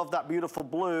 If you love that beautiful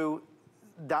blue,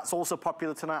 that's also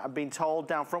popular tonight, I've been told.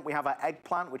 Down front, we have our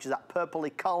eggplant, which is that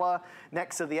purpley color.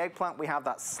 Next to the eggplant, we have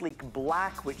that sleek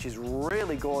black, which is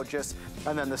really gorgeous.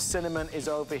 And then the cinnamon is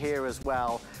over here as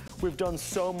well. We've done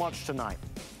so much tonight.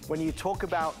 When you talk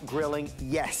about grilling,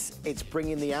 yes, it's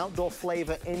bringing the outdoor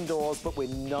flavor indoors, but with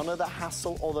none of the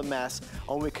hassle or the mess,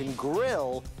 and we can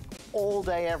grill all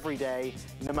day, every day,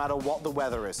 no matter what the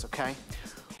weather is, okay?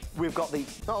 We've got the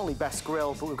not only best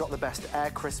grill, but we've got the best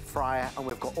air crisp fryer, and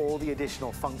we've got all the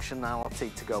additional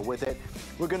functionality to go with it.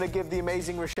 We're gonna give the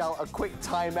amazing Rochelle a quick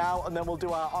timeout, and then we'll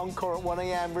do our encore at 1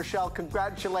 a.m. Rochelle,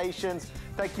 congratulations.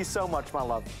 Thank you so much, my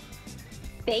love.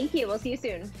 Thank you, we'll see you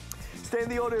soon. Stay in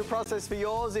the ordering process for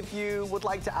yours. If you would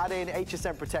like to add in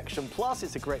HSN Protection Plus,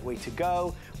 it's a great way to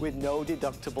go with no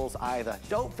deductibles either.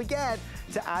 Don't forget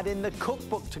to add in the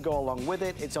cookbook to go along with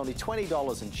it. It's only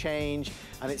 $20 and change,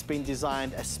 and it's been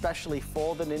designed especially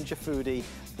for the Ninja foodie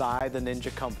by the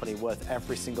Ninja Company, worth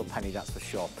every single penny, that's for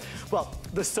sure. Well,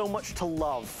 there's so much to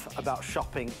love about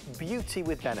shopping beauty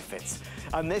with benefits.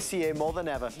 And this year, more than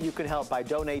ever, you can help by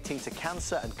donating to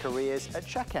cancer and careers at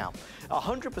checkout.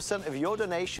 100% of your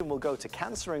donation will go to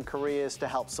cancer and careers to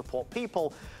help support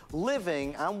people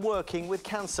living and working with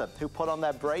cancer who put on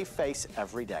their brave face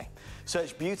every day.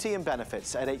 Search beauty and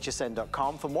benefits at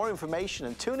hsn.com for more information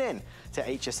and tune in to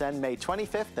HSN May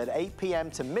 25th at 8 p.m.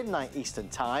 to midnight Eastern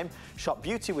Time. Shop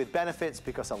beauty with benefits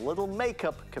because a little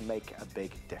makeup can make a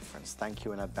big difference. Thank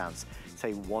you in advance. It's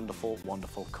a wonderful,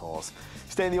 wonderful cause.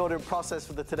 Stay in the ordering process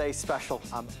for the today's special.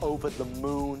 I'm over the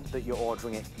moon that you're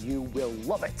ordering it. You will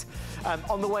love it.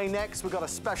 On the way next, we've got a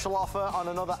special offer on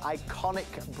another iconic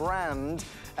brand.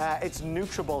 It's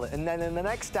NutriBullet. And then in the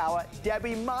next hour,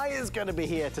 Debbie Meyer's going to be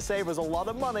here to save us a lot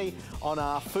of money on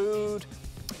our food,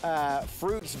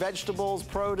 fruits, vegetables,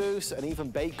 produce, and even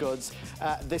baked goods.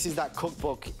 This is that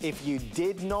cookbook. If you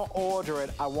did not order it,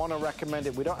 I want to recommend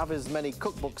it. We don't have as many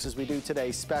cookbooks as we do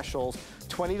today's specials.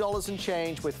 $20 and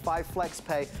change with 5 flex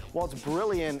pay. What's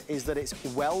brilliant is that it's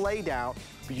well laid out,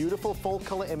 beautiful full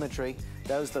color imagery.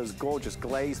 There's those gorgeous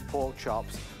glazed pork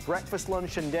chops. Breakfast,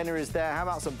 lunch, and dinner is there. How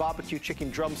about some barbecue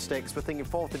chicken drumsticks? We're thinking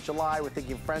 4th of July. We're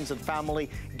thinking friends and family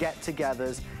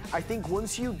get-togethers. I think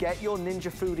once you get your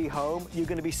Ninja Foodie home, you're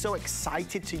going to be so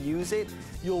excited to use it.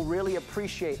 You'll really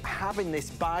appreciate having this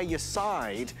by your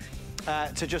side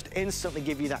to just instantly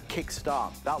give you that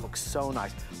kickstart. That looks so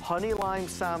nice. Honey lime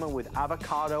salmon with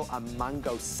avocado and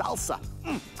mango salsa.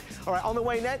 All right, on the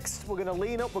way next, we're going to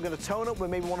lean up, we're going to tone up, we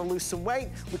maybe want to lose some weight.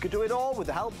 We could do it all with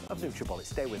the help of NutriBullet.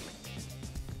 Stay with me.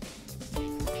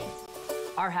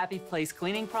 Our Happy Place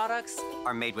cleaning products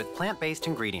are made with plant-based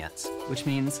ingredients, which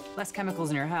means less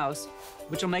chemicals in your house,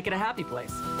 which will make it a happy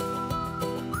place.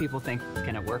 People think,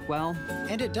 can it work well?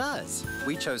 and it does.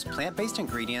 We chose plant-based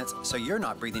ingredients so you're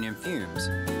not breathing in fumes.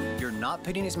 You're not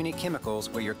putting as many chemicals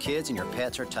where your kids and your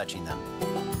pets are touching them.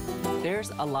 There's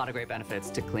a lot of great benefits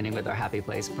to cleaning with our Happy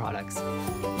Place products.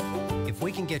 If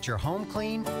we can get your home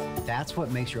clean, that's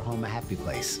what makes your home a happy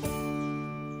place.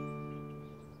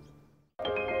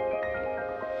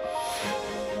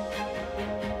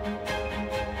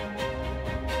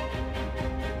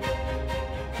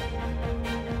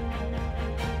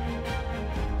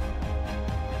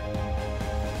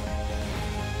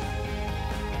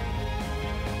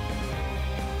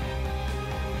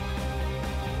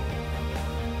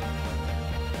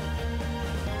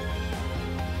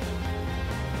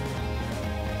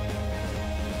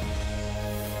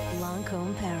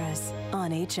 Paris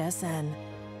on HSN.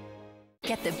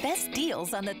 Get the best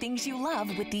deals on the things you love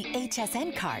with the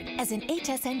HSN card. As an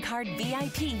HSN card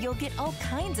VIP, you'll get all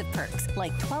kinds of perks,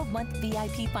 like 12-month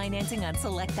VIP financing on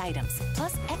select items,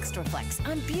 plus extra flex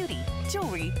on beauty,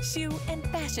 jewelry, shoe, and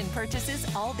fashion purchases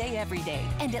all day, every day.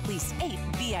 And at least 8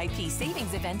 VIP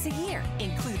savings events a year.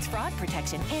 Includes fraud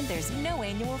protection, and there's no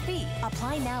annual fee.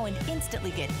 Apply now and instantly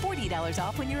get $40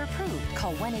 off when you're approved.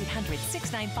 Call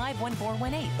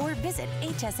 1-800-695-1418 or visit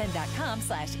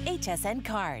hsn.com/HSN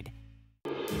card.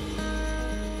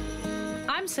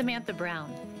 I'm Samantha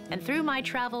Brown, and through my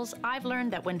travels, I've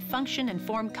learned that when function and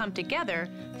form come together,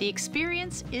 the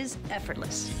experience is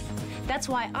effortless. That's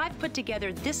why I've put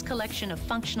together this collection of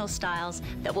functional styles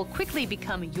that will quickly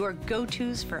become your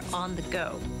go-tos for on the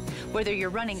go. Whether you're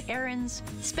running errands,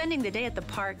 spending the day at the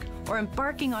park, or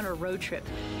embarking on a road trip,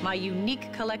 my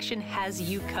unique collection has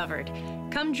you covered.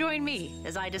 Come join me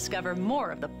as I discover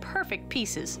more of the perfect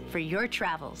pieces for your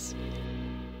travels.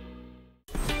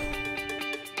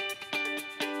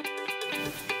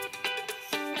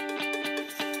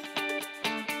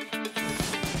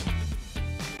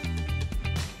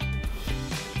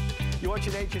 You're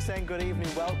watching HSN, good evening,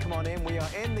 welcome on in. We are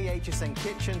in the HSN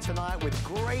kitchen tonight with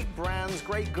great brands,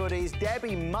 great goodies.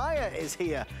 Debbie Meyer is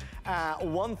here at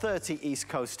 1:30 East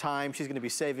Coast time. She's gonna be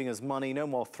saving us money, no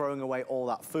more throwing away all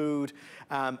that food.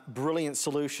 Brilliant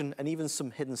solution, and even some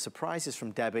hidden surprises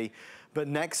from Debbie. But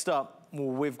next up,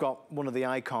 we've got one of the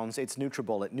icons. It's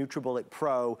NutriBullet, NutriBullet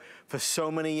Pro. For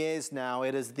so many years now,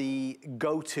 it is the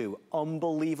go-to,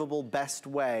 unbelievable best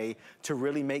way to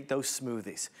really make those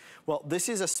smoothies. Well, this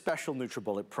is a special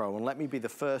NutriBullet Pro, and let me be the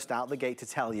first out the gate to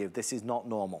tell you, this is not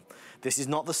normal. This is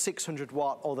not the 600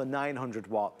 watt or the 900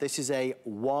 watt. This is a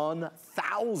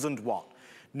 1,000 watt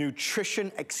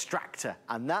nutrition extractor.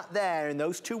 And that there, in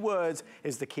those two words,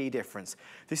 is the key difference.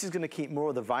 This is gonna keep more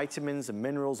of the vitamins and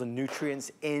minerals and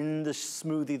nutrients in the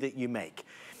smoothie that you make.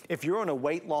 If you're on a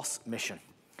weight loss mission,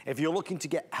 if you're looking to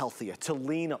get healthier, to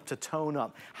lean up, to tone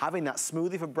up, having that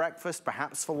smoothie for breakfast,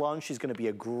 perhaps for lunch, is gonna be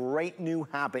a great new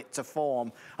habit to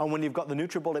form. And when you've got the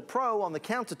NutriBullet Pro on the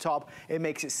countertop, it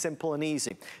makes it simple and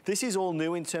easy. This is all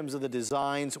new in terms of the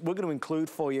designs. We're gonna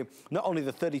include for you not only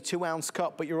the 32-ounce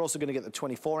cup, but you're also gonna get the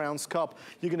 24-ounce cup.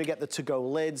 You're gonna get the to-go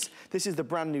lids. This is the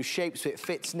brand new shape, so it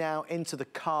fits now into the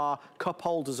car cup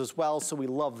holders as well, so we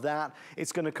love that.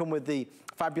 It's gonna come with the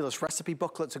fabulous recipe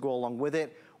booklet to go along with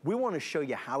it. We want to show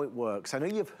you how it works. I know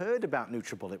you've heard about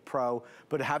NutriBullet Pro,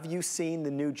 but have you seen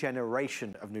the new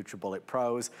generation of NutriBullet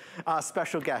Pros? Our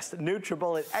special guest,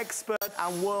 NutriBullet expert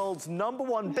and world's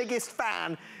 #1 biggest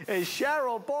fan is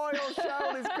Cheryl Boyle.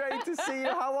 Cheryl, it's great to see you.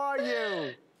 How are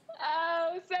you?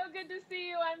 Oh, so good to see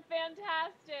you. I'm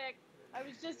fantastic. I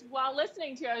was just, while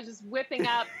listening to you, I was just whipping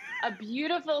up a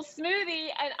beautiful smoothie.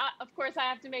 And of course, I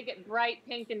have to make it bright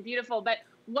pink and beautiful. But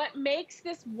what makes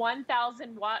this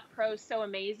 1000 watt Pro so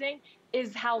amazing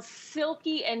is how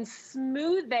silky and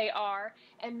smooth they are.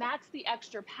 And that's the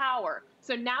extra power.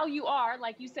 So now you are,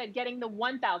 like you said, getting the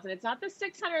 1000. It's not the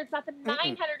 600, it's not the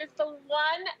 900, it's the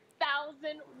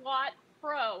 1000 watt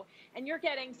Pro. And you're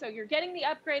getting the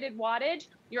upgraded wattage.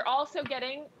 You're also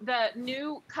getting the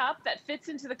new cup that fits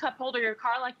into the cup holder of your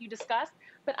car, like you discussed.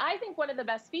 But I think one of the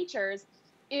best features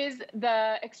is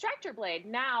the extractor blade.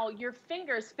 Now your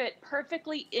fingers fit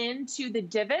perfectly into the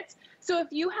divots. So if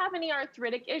you have any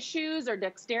arthritic issues or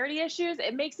dexterity issues,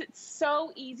 it makes it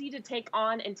so easy to take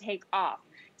on and take off.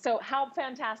 So how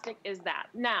fantastic is that?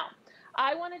 Now,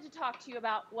 I wanted to talk to you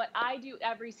about what I do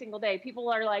every single day. People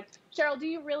are like, Cheryl, do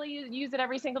you really use it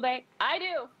every single day? I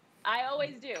do. I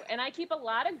always do. And I keep a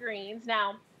lot of greens.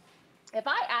 Now, if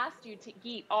I asked you to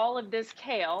eat all of this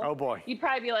kale, oh boy, you'd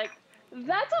probably be like,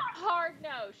 that's a hard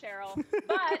no, Cheryl.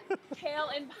 But kale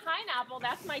and pineapple,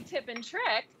 that's my tip and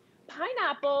trick.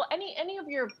 Pineapple, any of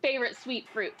your favorite sweet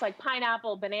fruits, like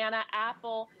pineapple, banana,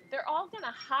 apple, they're all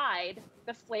gonna hide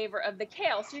the flavor of the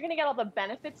kale. So you're gonna get all the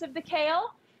benefits of the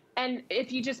kale. And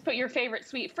if you just put your favorite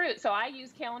sweet fruit, so I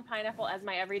use kale and pineapple as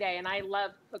my everyday, and I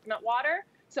love coconut water,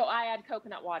 so I add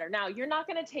coconut water. Now, you're not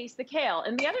gonna taste the kale.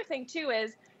 And the other thing too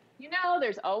is, you know,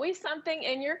 there's always something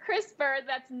in your crisper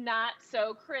that's not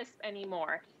so crisp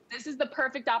anymore. This is the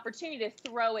perfect opportunity to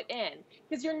throw it in,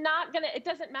 because you're not gonna, it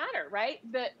doesn't matter, right?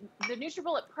 The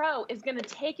NutriBullet Pro is gonna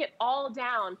take it all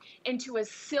down into a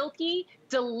silky,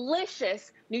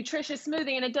 delicious, nutritious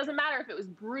smoothie. And it doesn't matter if it was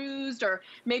bruised or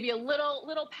maybe a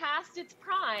little past its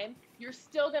prime, you're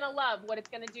still gonna love what it's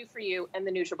gonna do for you in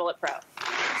the NutriBullet Pro.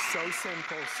 So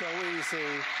simple, so easy,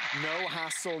 no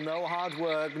hassle, no hard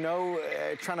work, no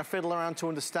trying to fiddle around to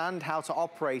understand how to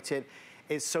operate it.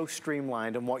 It's so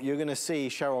streamlined, and what you're gonna see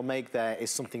Cheryl make there is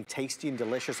something tasty and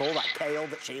delicious. All that kale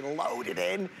that she loaded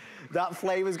in, that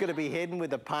flavor's gonna be hidden with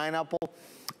the pineapple,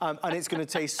 and it's gonna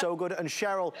taste so good. And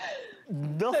Cheryl,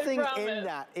 nothing in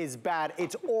that is bad.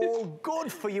 It's all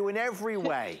good for you in every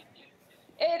way.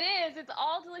 It is. It's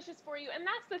all delicious for you. And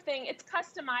that's the thing. It's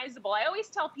customizable. I always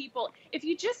tell people, if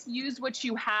you just use what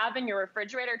you have in your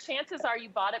refrigerator, chances are you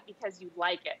bought it because you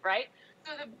like it, right?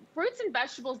 So the fruits and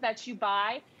vegetables that you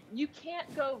buy, you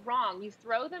can't go wrong. You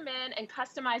throw them in and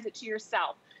customize it to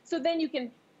yourself. So then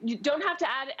you don't have to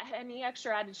add any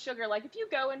extra added sugar. Like if you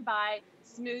go and buy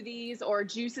smoothies or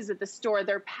juices at the store,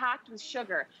 they're packed with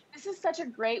sugar. This is such a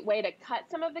great way to cut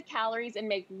some of the calories and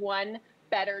make one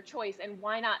better choice. And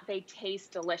why not? They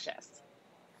taste delicious.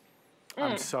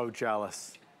 I'm so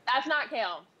jealous. That's not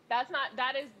kale.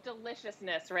 That is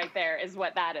deliciousness right there is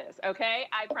what that is, okay?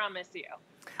 I promise you.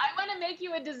 I want to make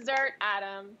you a dessert,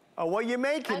 Adam. Oh, what are you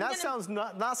making? That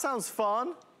sounds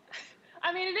fun.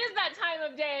 I mean, it is that time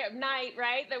of day, of night,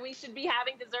 right, that we should be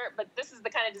having dessert, but this is the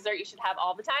kind of dessert you should have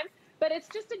all the time. But it's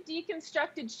just a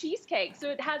deconstructed cheesecake. So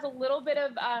it has a little bit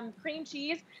of cream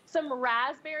cheese, some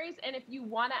raspberries, and if you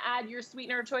want to add your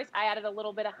sweetener of choice, I added a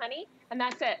little bit of honey, and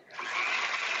that's it.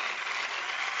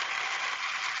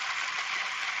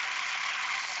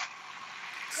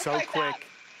 So quick,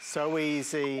 so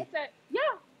easy. Yeah,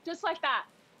 just like that.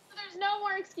 So there's no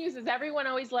more excuses. Everyone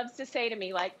always loves to say to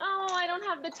me, like, oh, I don't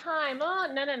have the time. Oh,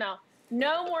 no.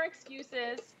 No more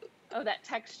excuses. Oh, that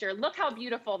texture. Look how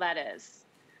beautiful that is.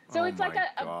 So it's like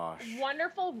a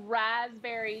wonderful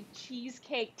raspberry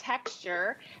cheesecake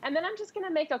texture. And then I'm just going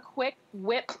to make a quick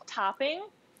whipped topping,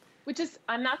 which is,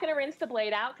 I'm not going to rinse the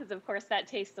blade out because, of course, that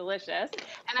tastes delicious.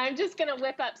 And I'm just going to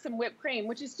whip up some whipped cream,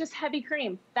 which is just heavy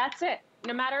cream. That's it. In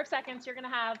a matter of seconds, you're going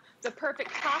to have the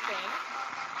perfect topping.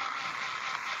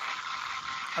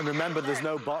 And remember, there's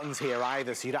no buttons here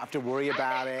either, so you don't have to worry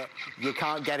about it. You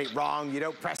can't get it wrong. You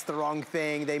don't press the wrong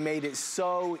thing. They made it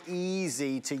so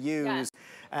easy to use,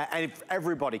 and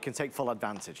everybody can take full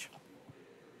advantage.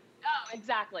 Oh,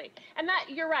 exactly. And that,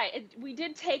 you're right. We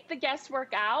did take the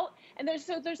guesswork out, and there's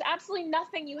absolutely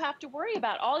nothing you have to worry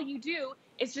about. All you do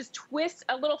is just twist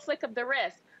a little flick of the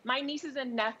wrist. My nieces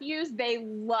and nephews, they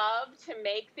love to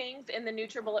make things in the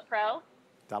NutriBullet Pro.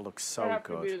 That looks so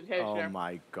good. Oh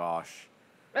my gosh.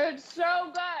 It's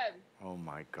so good. Oh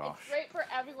my gosh. It's great for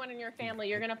everyone in your family.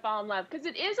 You're going to fall in love because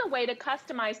it is a way to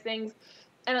customize things.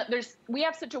 And we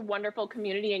have such a wonderful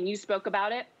community, and you spoke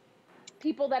about it.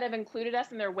 People that have included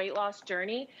us in their weight loss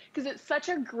journey, because it's such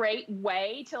a great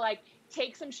way to like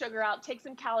take some sugar out, take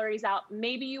some calories out.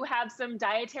 Maybe you have some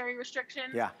dietary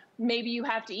restrictions. Yeah. Maybe you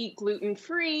have to eat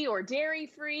gluten-free or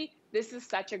dairy-free. This is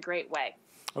such a great way.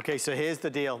 Okay, so here's the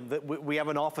deal. We have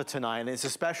an offer tonight, and it's a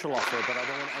special offer, but I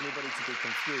don't want anybody to be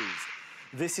confused.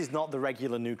 This is not the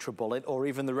regular NutriBullet or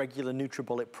even the regular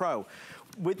NutriBullet Pro.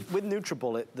 With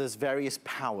NutriBullet, there's various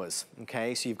powers,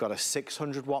 okay? So you've got a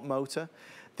 600-watt motor.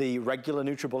 The regular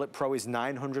NutriBullet Pro is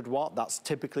 900 watt. That's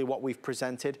typically what we've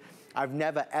presented. I've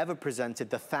never, ever presented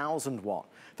the 1,000 watt.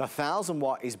 The 1,000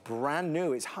 watt is brand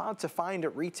new. It's hard to find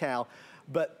at retail,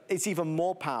 but it's even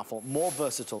more powerful, more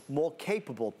versatile, more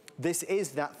capable. This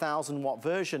is that 1,000 watt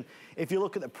version. If you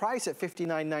look at the price at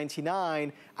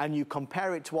 $59.99 and you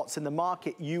compare it to what's in the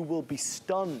market, you will be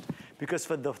stunned, because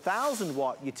for the 1,000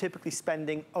 watt, you're typically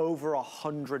spending over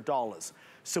 $100.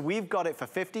 So we've got it for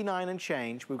 $59 and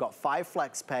change. We've got 5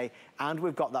 flex pay, and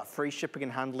we've got that free shipping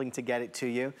and handling to get it to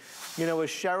you. You know, as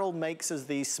Cheryl makes us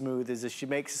these smoothies, as she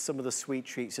makes us some of the sweet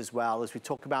treats as well, as we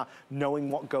talk about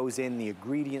knowing what goes in, the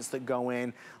ingredients that go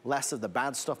in, less of the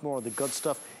bad stuff, more of the good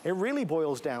stuff, it really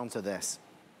boils down to this.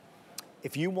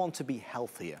 If you want to be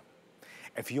healthier,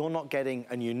 if you're not getting,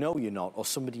 and you know you're not, or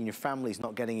somebody in your family is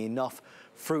not getting enough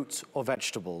fruits or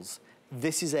vegetables,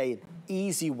 this is an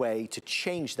easy way to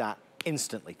change that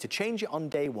instantly, to change it on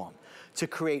day one, to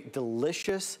create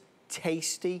delicious,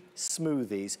 tasty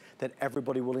smoothies that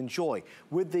everybody will enjoy.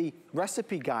 With the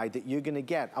recipe guide that you're gonna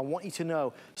get, I want you to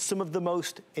know some of the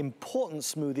most important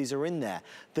smoothies are in there.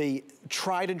 The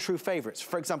tried and true favorites.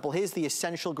 For example, here's the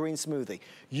essential green smoothie.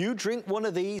 You drink one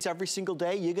of these every single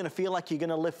day, you're gonna feel like you're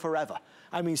gonna live forever.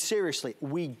 I mean, seriously,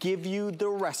 we give you the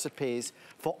recipes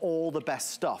for all the best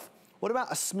stuff. What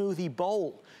about a smoothie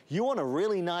bowl? You want a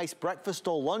really nice breakfast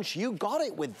or lunch, you got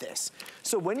it with this.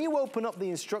 So when you open up the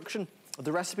instruction,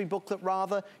 the recipe booklet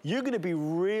rather, you're gonna be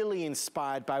really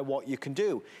inspired by what you can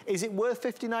do. Is it worth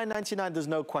 $59.99? There's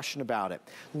no question about it.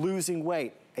 Losing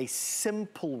weight, a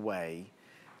simple way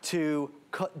to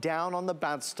cut down on the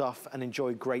bad stuff and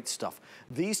enjoy great stuff.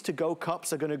 These to-go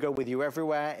cups are gonna go with you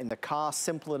everywhere, in the car,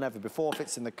 simpler than ever before. If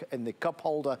it's in the cup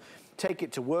holder, take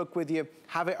it to work with you,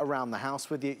 have it around the house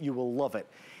with you, you will love it.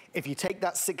 If you take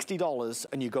that $60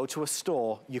 and you go to a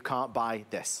store, you can't buy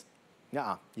this.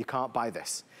 Nuh-uh, you can't buy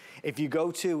this. If you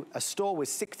go to a store with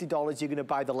 $60, you're gonna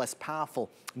buy the less powerful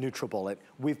NutriBullet.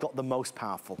 We've got the most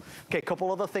powerful. Okay, a couple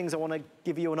other things I wanna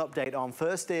give you an update on.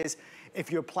 First is,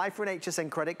 if you apply for an HSN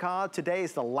credit card, today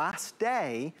is the last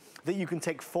day that you can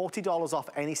take $40 off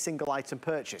any single item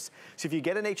purchase. So if you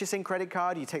get an HSN credit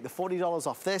card, you take the $40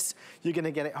 off this, you're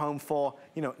gonna get it home for,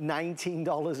 you know,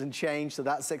 $19 and change, so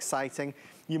that's exciting.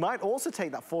 You might also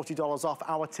take that $40 off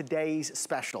our today's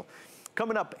special.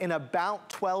 Coming up in about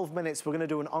 12 minutes, we're gonna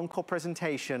do an encore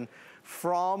presentation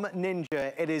from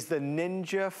Ninja. It is the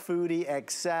Ninja Foodie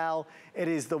XL. It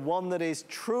is the one that is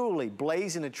truly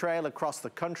blazing a trail across the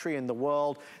country and the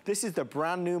world. This is the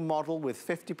brand new model with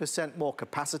 50% more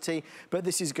capacity, but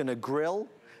this is gonna grill,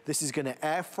 this is gonna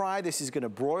air fry, this is gonna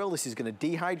broil, this is gonna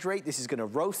dehydrate, this is gonna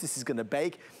roast, this is gonna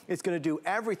bake. It's gonna do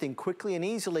everything quickly and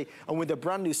easily. And with the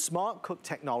brand new Smart Cook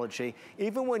technology,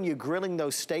 even when you're grilling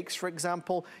those steaks, for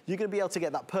example, you're gonna be able to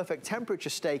get that perfect temperature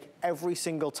steak every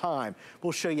single time.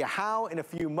 We'll show you how in a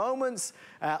few moments.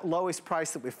 Lowest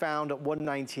price that we found at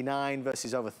 $199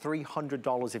 versus over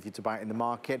 $300 if you're to buy it in the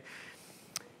market.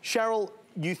 Cheryl,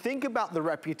 you think about the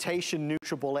reputation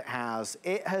NutriBullet has.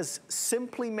 It has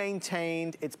simply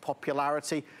maintained its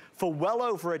popularity for well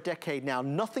over a decade now.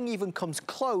 Nothing even comes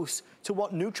close to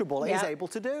what NutriBullet is able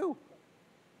to do.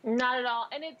 Not at all.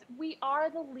 And we are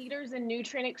the leaders in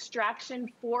nutrient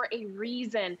extraction for a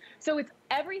reason. So it's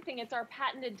everything. It's our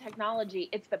patented technology.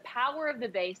 It's the power of the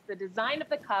base, the design of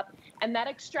the cup, and that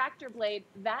extractor blade,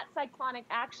 that cyclonic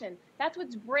action. That's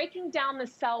what's breaking down the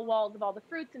cell walls of all the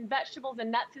fruits and vegetables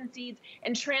and nuts and seeds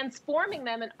and transforming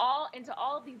them into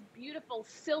all of these beautiful,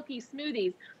 silky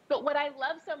smoothies. But what I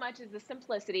love so much is the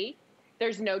simplicity.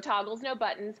 There's no toggles, no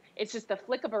buttons. It's just the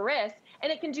flick of a wrist,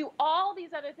 and it can do all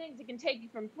these other things. It can take you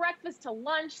from breakfast to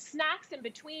lunch, snacks in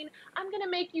between. I'm gonna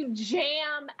make you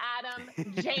jam, Adam,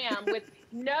 jam with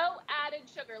no added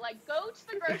sugar. Like, go to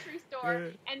the grocery store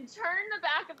and turn the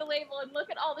back of the label and look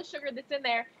at all the sugar that's in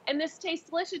there. And this tastes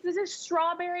delicious. This is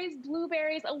strawberries,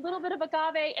 blueberries, a little bit of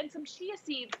agave, and some chia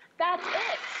seeds. That's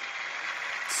it.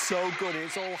 So good.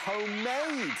 It's all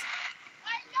homemade.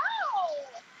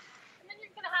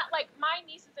 Like, my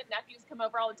nieces and nephews come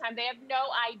over all the time. They have no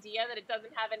idea that it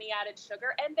doesn't have any added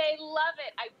sugar, and they love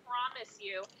it, I promise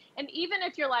you. And even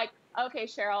if you're like, okay,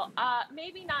 Cheryl,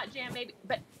 maybe not jam, maybe,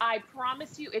 but I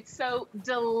promise you it's so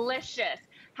delicious.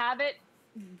 Have it,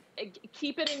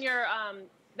 keep it in your,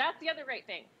 that's the other great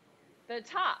thing, the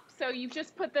top. So you've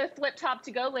just put the flip top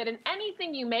to go lid, and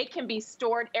anything you make can be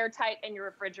stored airtight in your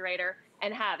refrigerator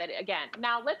and have it again.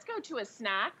 Now let's go to a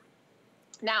snack.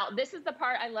 Now, this is the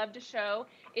part I love to show,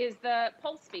 is the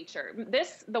pulse feature.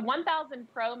 The 1000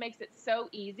 Pro makes it so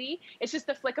easy. It's just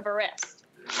the flick of a wrist.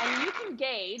 And you can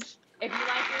gauge if you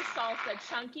like your salsa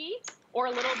chunky or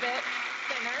a little bit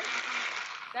thinner.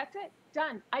 That's it,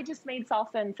 done. I just made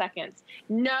salsa in seconds.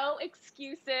 No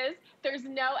excuses. There's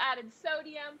no added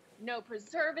sodium, no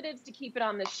preservatives to keep it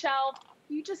on the shelf.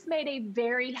 You just made a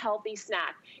very healthy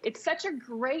snack. It's such a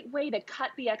great way to cut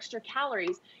the extra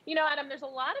calories. You know, Adam, there's a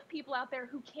lot of people out there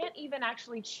who can't even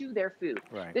actually chew their food.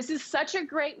 Right. This is such a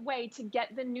great way to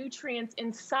get the nutrients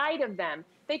inside of them.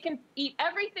 They can eat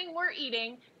everything we're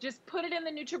eating, just put it in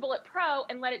the NutriBullet Pro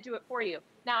and let it do it for you.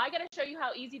 Now, I gotta show you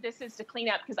how easy this is to clean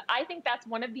up, because I think that's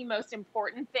one of the most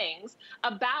important things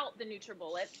about the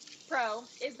NutriBullet Pro,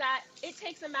 is that it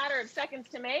takes a matter of seconds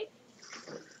to make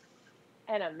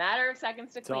and a matter of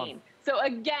seconds to clean. So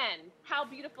again, how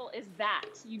beautiful is that?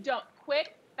 You don't,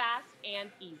 quick, fast, and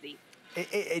easy.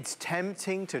 It's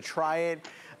tempting to try it,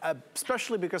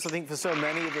 especially because I think for so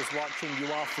many of us watching,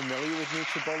 you are familiar with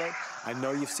NutriBullet. I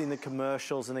know you've seen the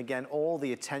commercials, and again, all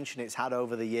the attention it's had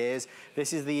over the years.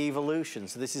 This is the evolution,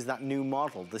 so this is that new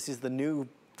model. This is the new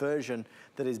version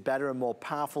that is better and more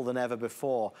powerful than ever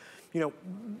before. You know,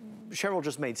 Cheryl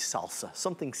just made salsa,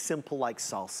 something simple like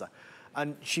salsa.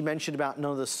 And she mentioned about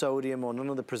none of the sodium or none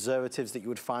of the preservatives that you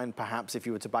would find perhaps if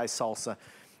you were to buy salsa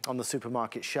on the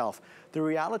supermarket shelf. The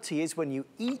reality is, when you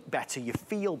eat better, you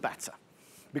feel better.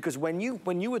 Because when you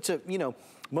were to, you know,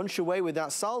 munch away with that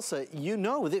salsa, you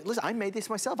know, listen, I made this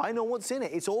myself. I know what's in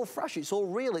it. It's all fresh, it's all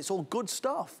real, it's all good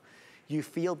stuff. You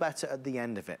feel better at the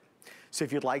end of it. So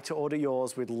if you'd like to order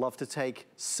yours, we'd love to take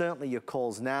certainly your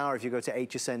calls now. If you go to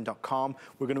hsn.com,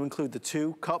 we're going to include the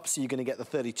 2 cups. You're going to get the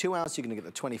 32 ounce, you're going to get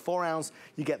the 24 ounce,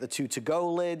 you get the 2 to-go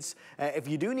lids. If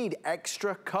you do need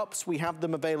extra cups, we have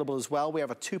them available as well. We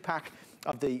have a 2-pack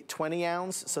of the 20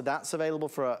 ounce, so that's available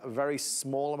for a very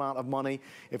small amount of money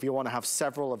if you want to have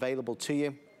several available to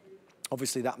you.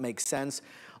 Obviously, that makes sense.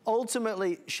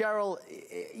 Ultimately, Cheryl,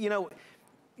 you know,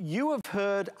 you have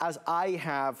heard, as I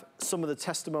have, some of the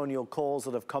testimonial calls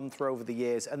that have come through over the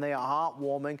years, and they are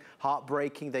heartwarming,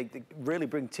 heartbreaking. They really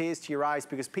bring tears to your eyes,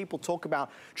 because people talk about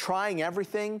trying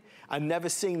everything and never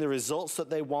seeing the results that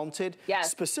they wanted. Yes.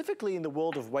 Specifically in the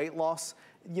world of weight loss.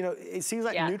 You know, it seems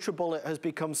like NutriBullet has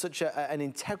become such an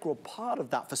integral part of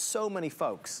that for so many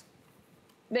folks.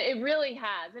 It really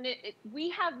has, and we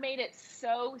have made it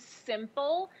so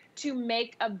simple to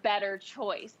make a better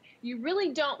choice. You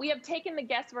really don't, we have taken the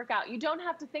guesswork out. You don't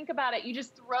have to think about it. You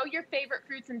just throw your favorite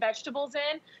fruits and vegetables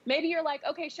in. Maybe you're like,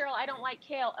 okay, Cheryl, I don't like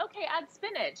kale. Okay, add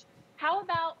spinach. How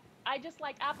about, I just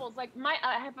like apples. Like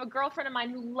I have a girlfriend of mine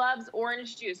who loves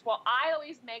orange juice. Well, I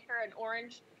always make her an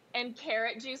orange and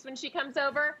carrot juice when she comes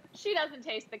over. She doesn't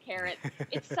taste the carrots.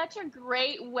 It's such a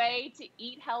great way to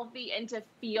eat healthy and to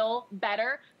feel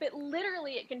better, but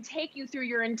literally it can take you through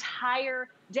your entire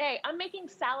day. I'm making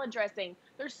salad dressing.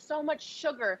 There's so much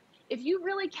sugar. If you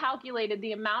really calculated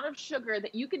the amount of sugar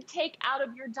that you could take out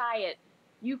of your diet,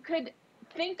 you could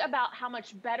think about how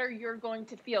much better you're going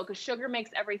to feel, because sugar makes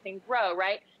everything grow,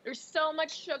 right? There's so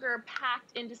much sugar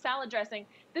packed into salad dressing.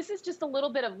 This is just a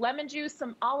little bit of lemon juice,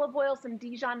 some olive oil, some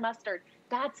Dijon mustard.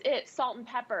 That's it, salt and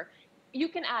pepper. You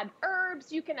can add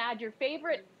herbs, you can add your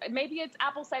favorite, maybe it's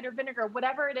apple cider vinegar,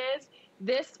 whatever it is.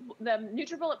 The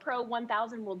NutriBullet Pro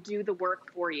 1000 will do the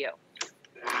work for you.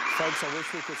 Folks, I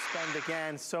wish we could spend,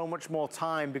 again, so much more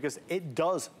time, because it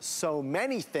does so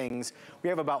many things. We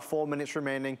have about 4 minutes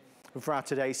remaining. before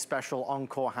today's special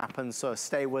encore happens. So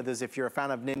stay with us. If you're a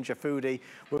fan of Ninja Foodie,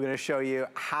 we're going to show you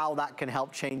how that can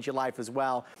help change your life as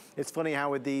well. It's funny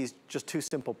how with these just two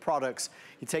simple products,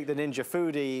 you take the Ninja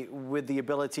Foodie with the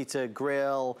ability to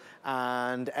grill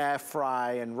and air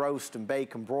fry and roast and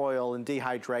bake and broil and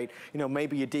dehydrate. You know,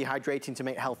 maybe you're dehydrating to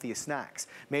make healthier snacks.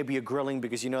 Maybe you're grilling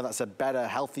because you know that's a better,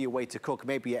 healthier way to cook.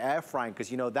 Maybe you're air frying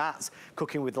because you know that's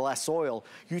cooking with less oil.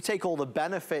 You take all the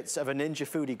benefits of a Ninja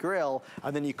Foodie grill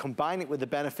and then you combine it with the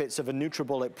benefits of a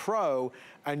NutriBullet Pro,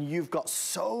 and you've got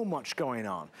so much going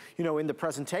on. You know, in the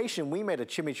presentation, we made a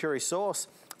chimichurri sauce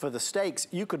for the steaks.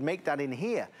 You could make that in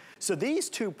here. So these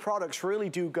two products really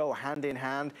do go hand in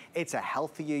hand. It's a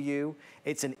healthier you.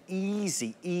 It's an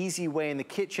easy, easy way in the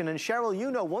kitchen. And Cheryl,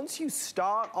 you know, once you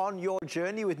start on your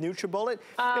journey with NutriBullet,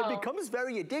 it becomes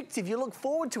very addictive. You look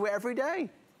forward to it every day.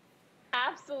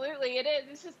 Absolutely, it is.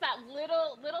 It's just that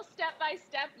little step by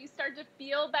step. You start to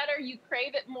feel better. You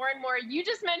crave it more and more. You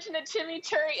just mentioned a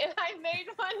chimichurri, and I made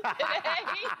one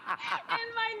today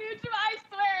in my NutriBullet. I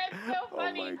swear, it's so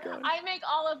funny. Oh my God. I make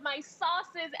all of my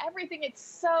sauces, everything. It's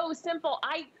so simple.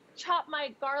 I chop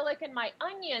my garlic and my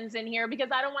onions in here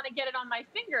because I don't want to get it on my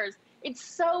fingers. It's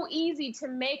so easy to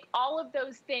make all of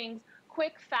those things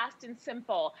quick, fast, and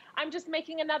simple. I'm just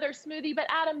making another smoothie, but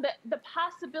Adam, the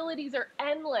possibilities are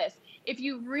endless. If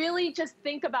you really just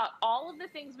think about all of the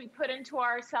things we put into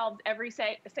ourselves every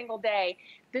single day,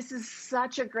 this is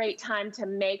such a great time to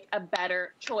make a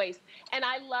better choice. And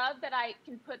I love that I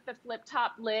can put the flip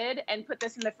top lid and put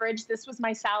this in the fridge. This was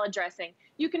my salad dressing.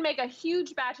 You can make a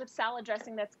huge batch of salad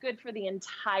dressing that's good for the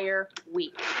entire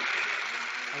week.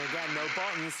 And again, no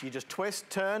buttons. You just twist,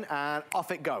 turn, and off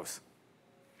it goes.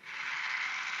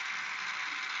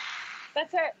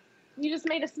 That's it. You just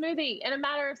made a smoothie in a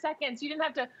matter of seconds. You didn't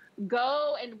have to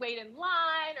go and wait in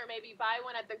line or maybe buy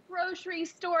one at the grocery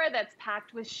store that's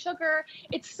packed with sugar.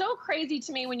 It's so crazy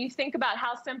to me when you think about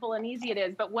how simple and easy it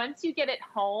is. But once you get it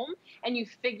home and you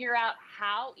figure out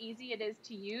how easy it is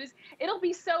to use, it'll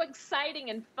be so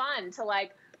exciting and fun to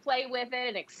like play with it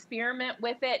and experiment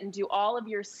with it and do all of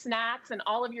your snacks and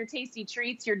all of your tasty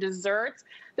treats, your desserts.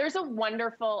 There's a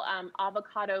wonderful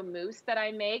avocado mousse that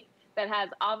I make that has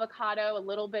avocado, a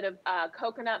little bit of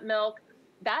coconut milk,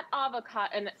 that avocado,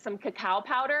 and some cacao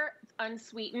powder,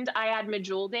 unsweetened. I add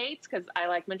medjool dates because I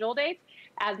like medjool dates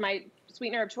as my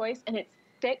sweetener of choice, and it's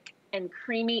thick and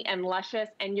creamy and luscious,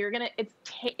 and you're gonna,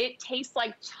 it tastes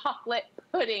like chocolate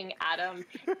pudding, Adam,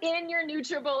 in your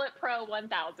NutriBullet Pro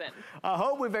 1000. I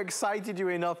hope we've excited you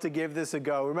enough to give this a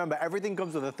go. Remember, everything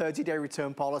comes with a 30-day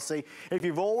return policy. If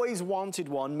you've always wanted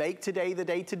one, make today the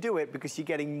day to do it because you're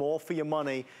getting more for your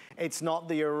money. It's not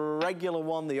the irregular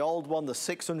one, the old one, the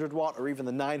 600 watt or even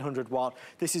the 900 watt.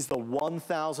 This is the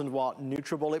 1000 watt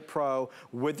NutriBullet Pro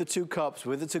with the 2 cups,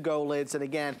 with the to-go lids. And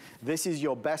again, this is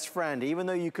your best friend. Even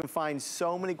though you can find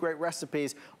so many great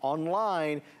recipes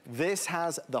online, this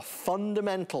has the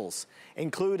fundamentals,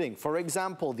 including, for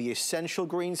example, the essential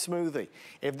green smoothie.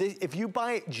 If you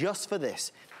buy it just for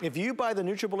this, if you buy the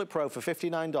NutriBullet Pro for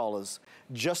 $59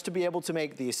 just to be able to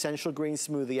make the essential green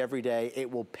smoothie every day, it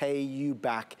will pay you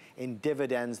back in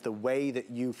dividends the way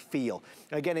that you feel.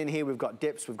 Again, in here we've got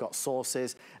dips, we've got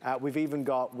sauces, we've even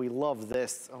got, we love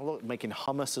this, oh, look, making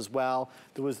hummus as well.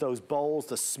 There was those bowls,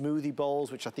 the smoothie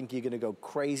bowls, which I think you're gonna go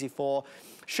crazy for.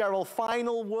 Cheryl,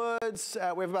 final words.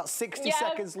 We have about 60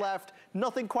 seconds left.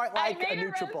 Nothing quite like a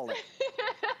NutriBullet.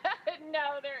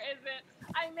 No, there isn't.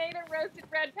 I made a roasted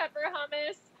red pepper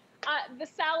hummus. The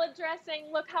salad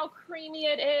dressing, look how creamy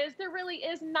it is. There really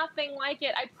is nothing like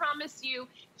it. I promise you,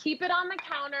 keep it on the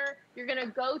counter. You're gonna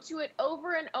go to it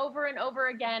over and over and over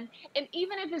again. And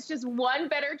even if it's just one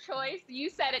better choice, you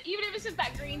said it, even if it's just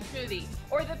that green smoothie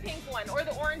or the pink one or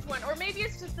the orange one, or maybe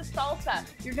it's just the salsa,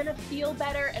 you're gonna feel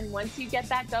better. And once you get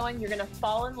that going, you're gonna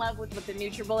fall in love with what the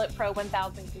NutriBullet Pro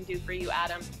 1000 can do for you,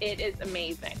 Adam. It is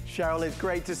amazing. Cheryl, it's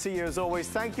great to see you as always.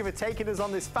 Thank you for taking us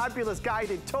on this fabulous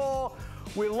guided tour.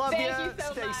 We love you. Thank you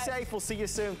so much. Stay safe. We'll see you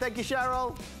soon. Thank you,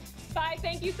 Cheryl. Bye.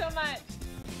 Thank you so much.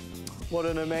 What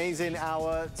an amazing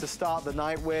hour to start the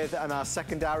night with, and our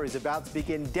second hour is about to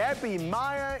begin. Debbie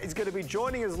Meyer is going to be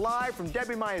joining us live from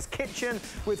Debbie Meyer's kitchen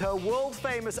with her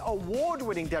world-famous,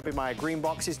 award-winning Debbie Meyer green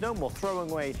boxes. No more throwing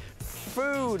away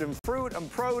food and fruit and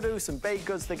produce and baked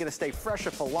goods. They're going to stay fresher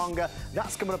for longer.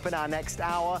 That's coming up in our next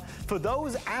hour. For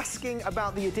those asking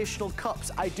about the additional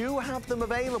cups, I do have them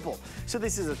available. So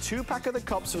this is a 2-pack of the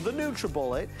cups for the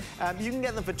NutriBullet. You can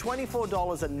get them for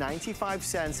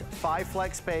 $24.95. 5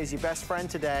 Flex pays your best friend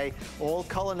today. All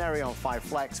culinary on 5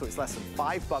 Flex, so it's less than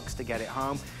 $5 to get it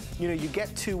home. You know, you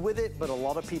get two with it, but a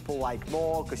lot of people like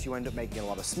more because you end up making a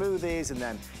lot of smoothies, and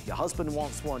then your husband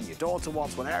wants one, your daughter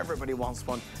wants one, everybody wants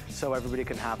one, so everybody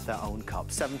can have their own cup.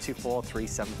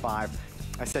 724-375.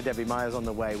 I said Debbie Meyer's on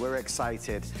the way. We're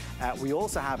excited. We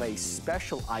also have a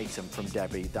special item from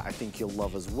Debbie that I think you'll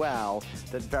love as well,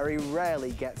 that very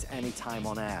rarely gets any time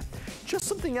on air. Just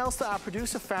something else that our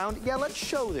producer found. Yeah, let's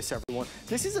show this, everyone.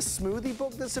 This is a smoothie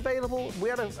book that's available. We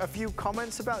had a few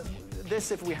comments about this,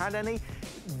 if we had any.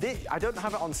 I don't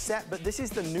have it on set, but this is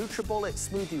the NutriBullet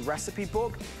smoothie recipe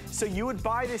book. So you would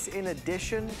buy this in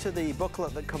addition to the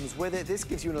booklet that comes with it. This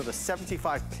gives you another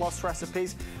 75 plus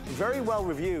recipes. Very well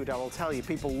reviewed, I will tell you.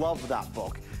 People love that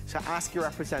book. So ask your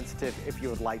representative if you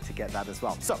would like to get that as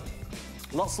well. So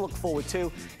lots to look forward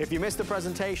to. If you missed the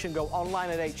presentation, go online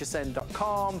at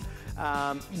hsn.com.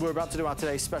 We're about to do our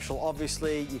today's special,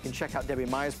 obviously. You can check out Debbie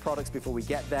Meyer's products before we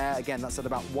get there. Again, that's at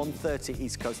about 1:30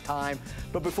 East Coast time.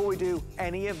 But before we do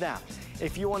any of that,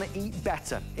 if you want to eat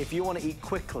better, if you want to eat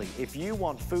quickly, if you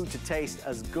want food to taste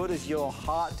as good as your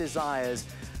heart desires,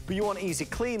 but you want easy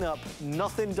cleanup,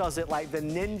 nothing does it like the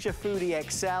Ninja Foodie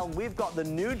XL. We've got the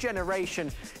new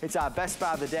generation. It's our best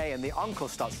buy of the day, and the encore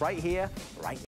starts right here, right now.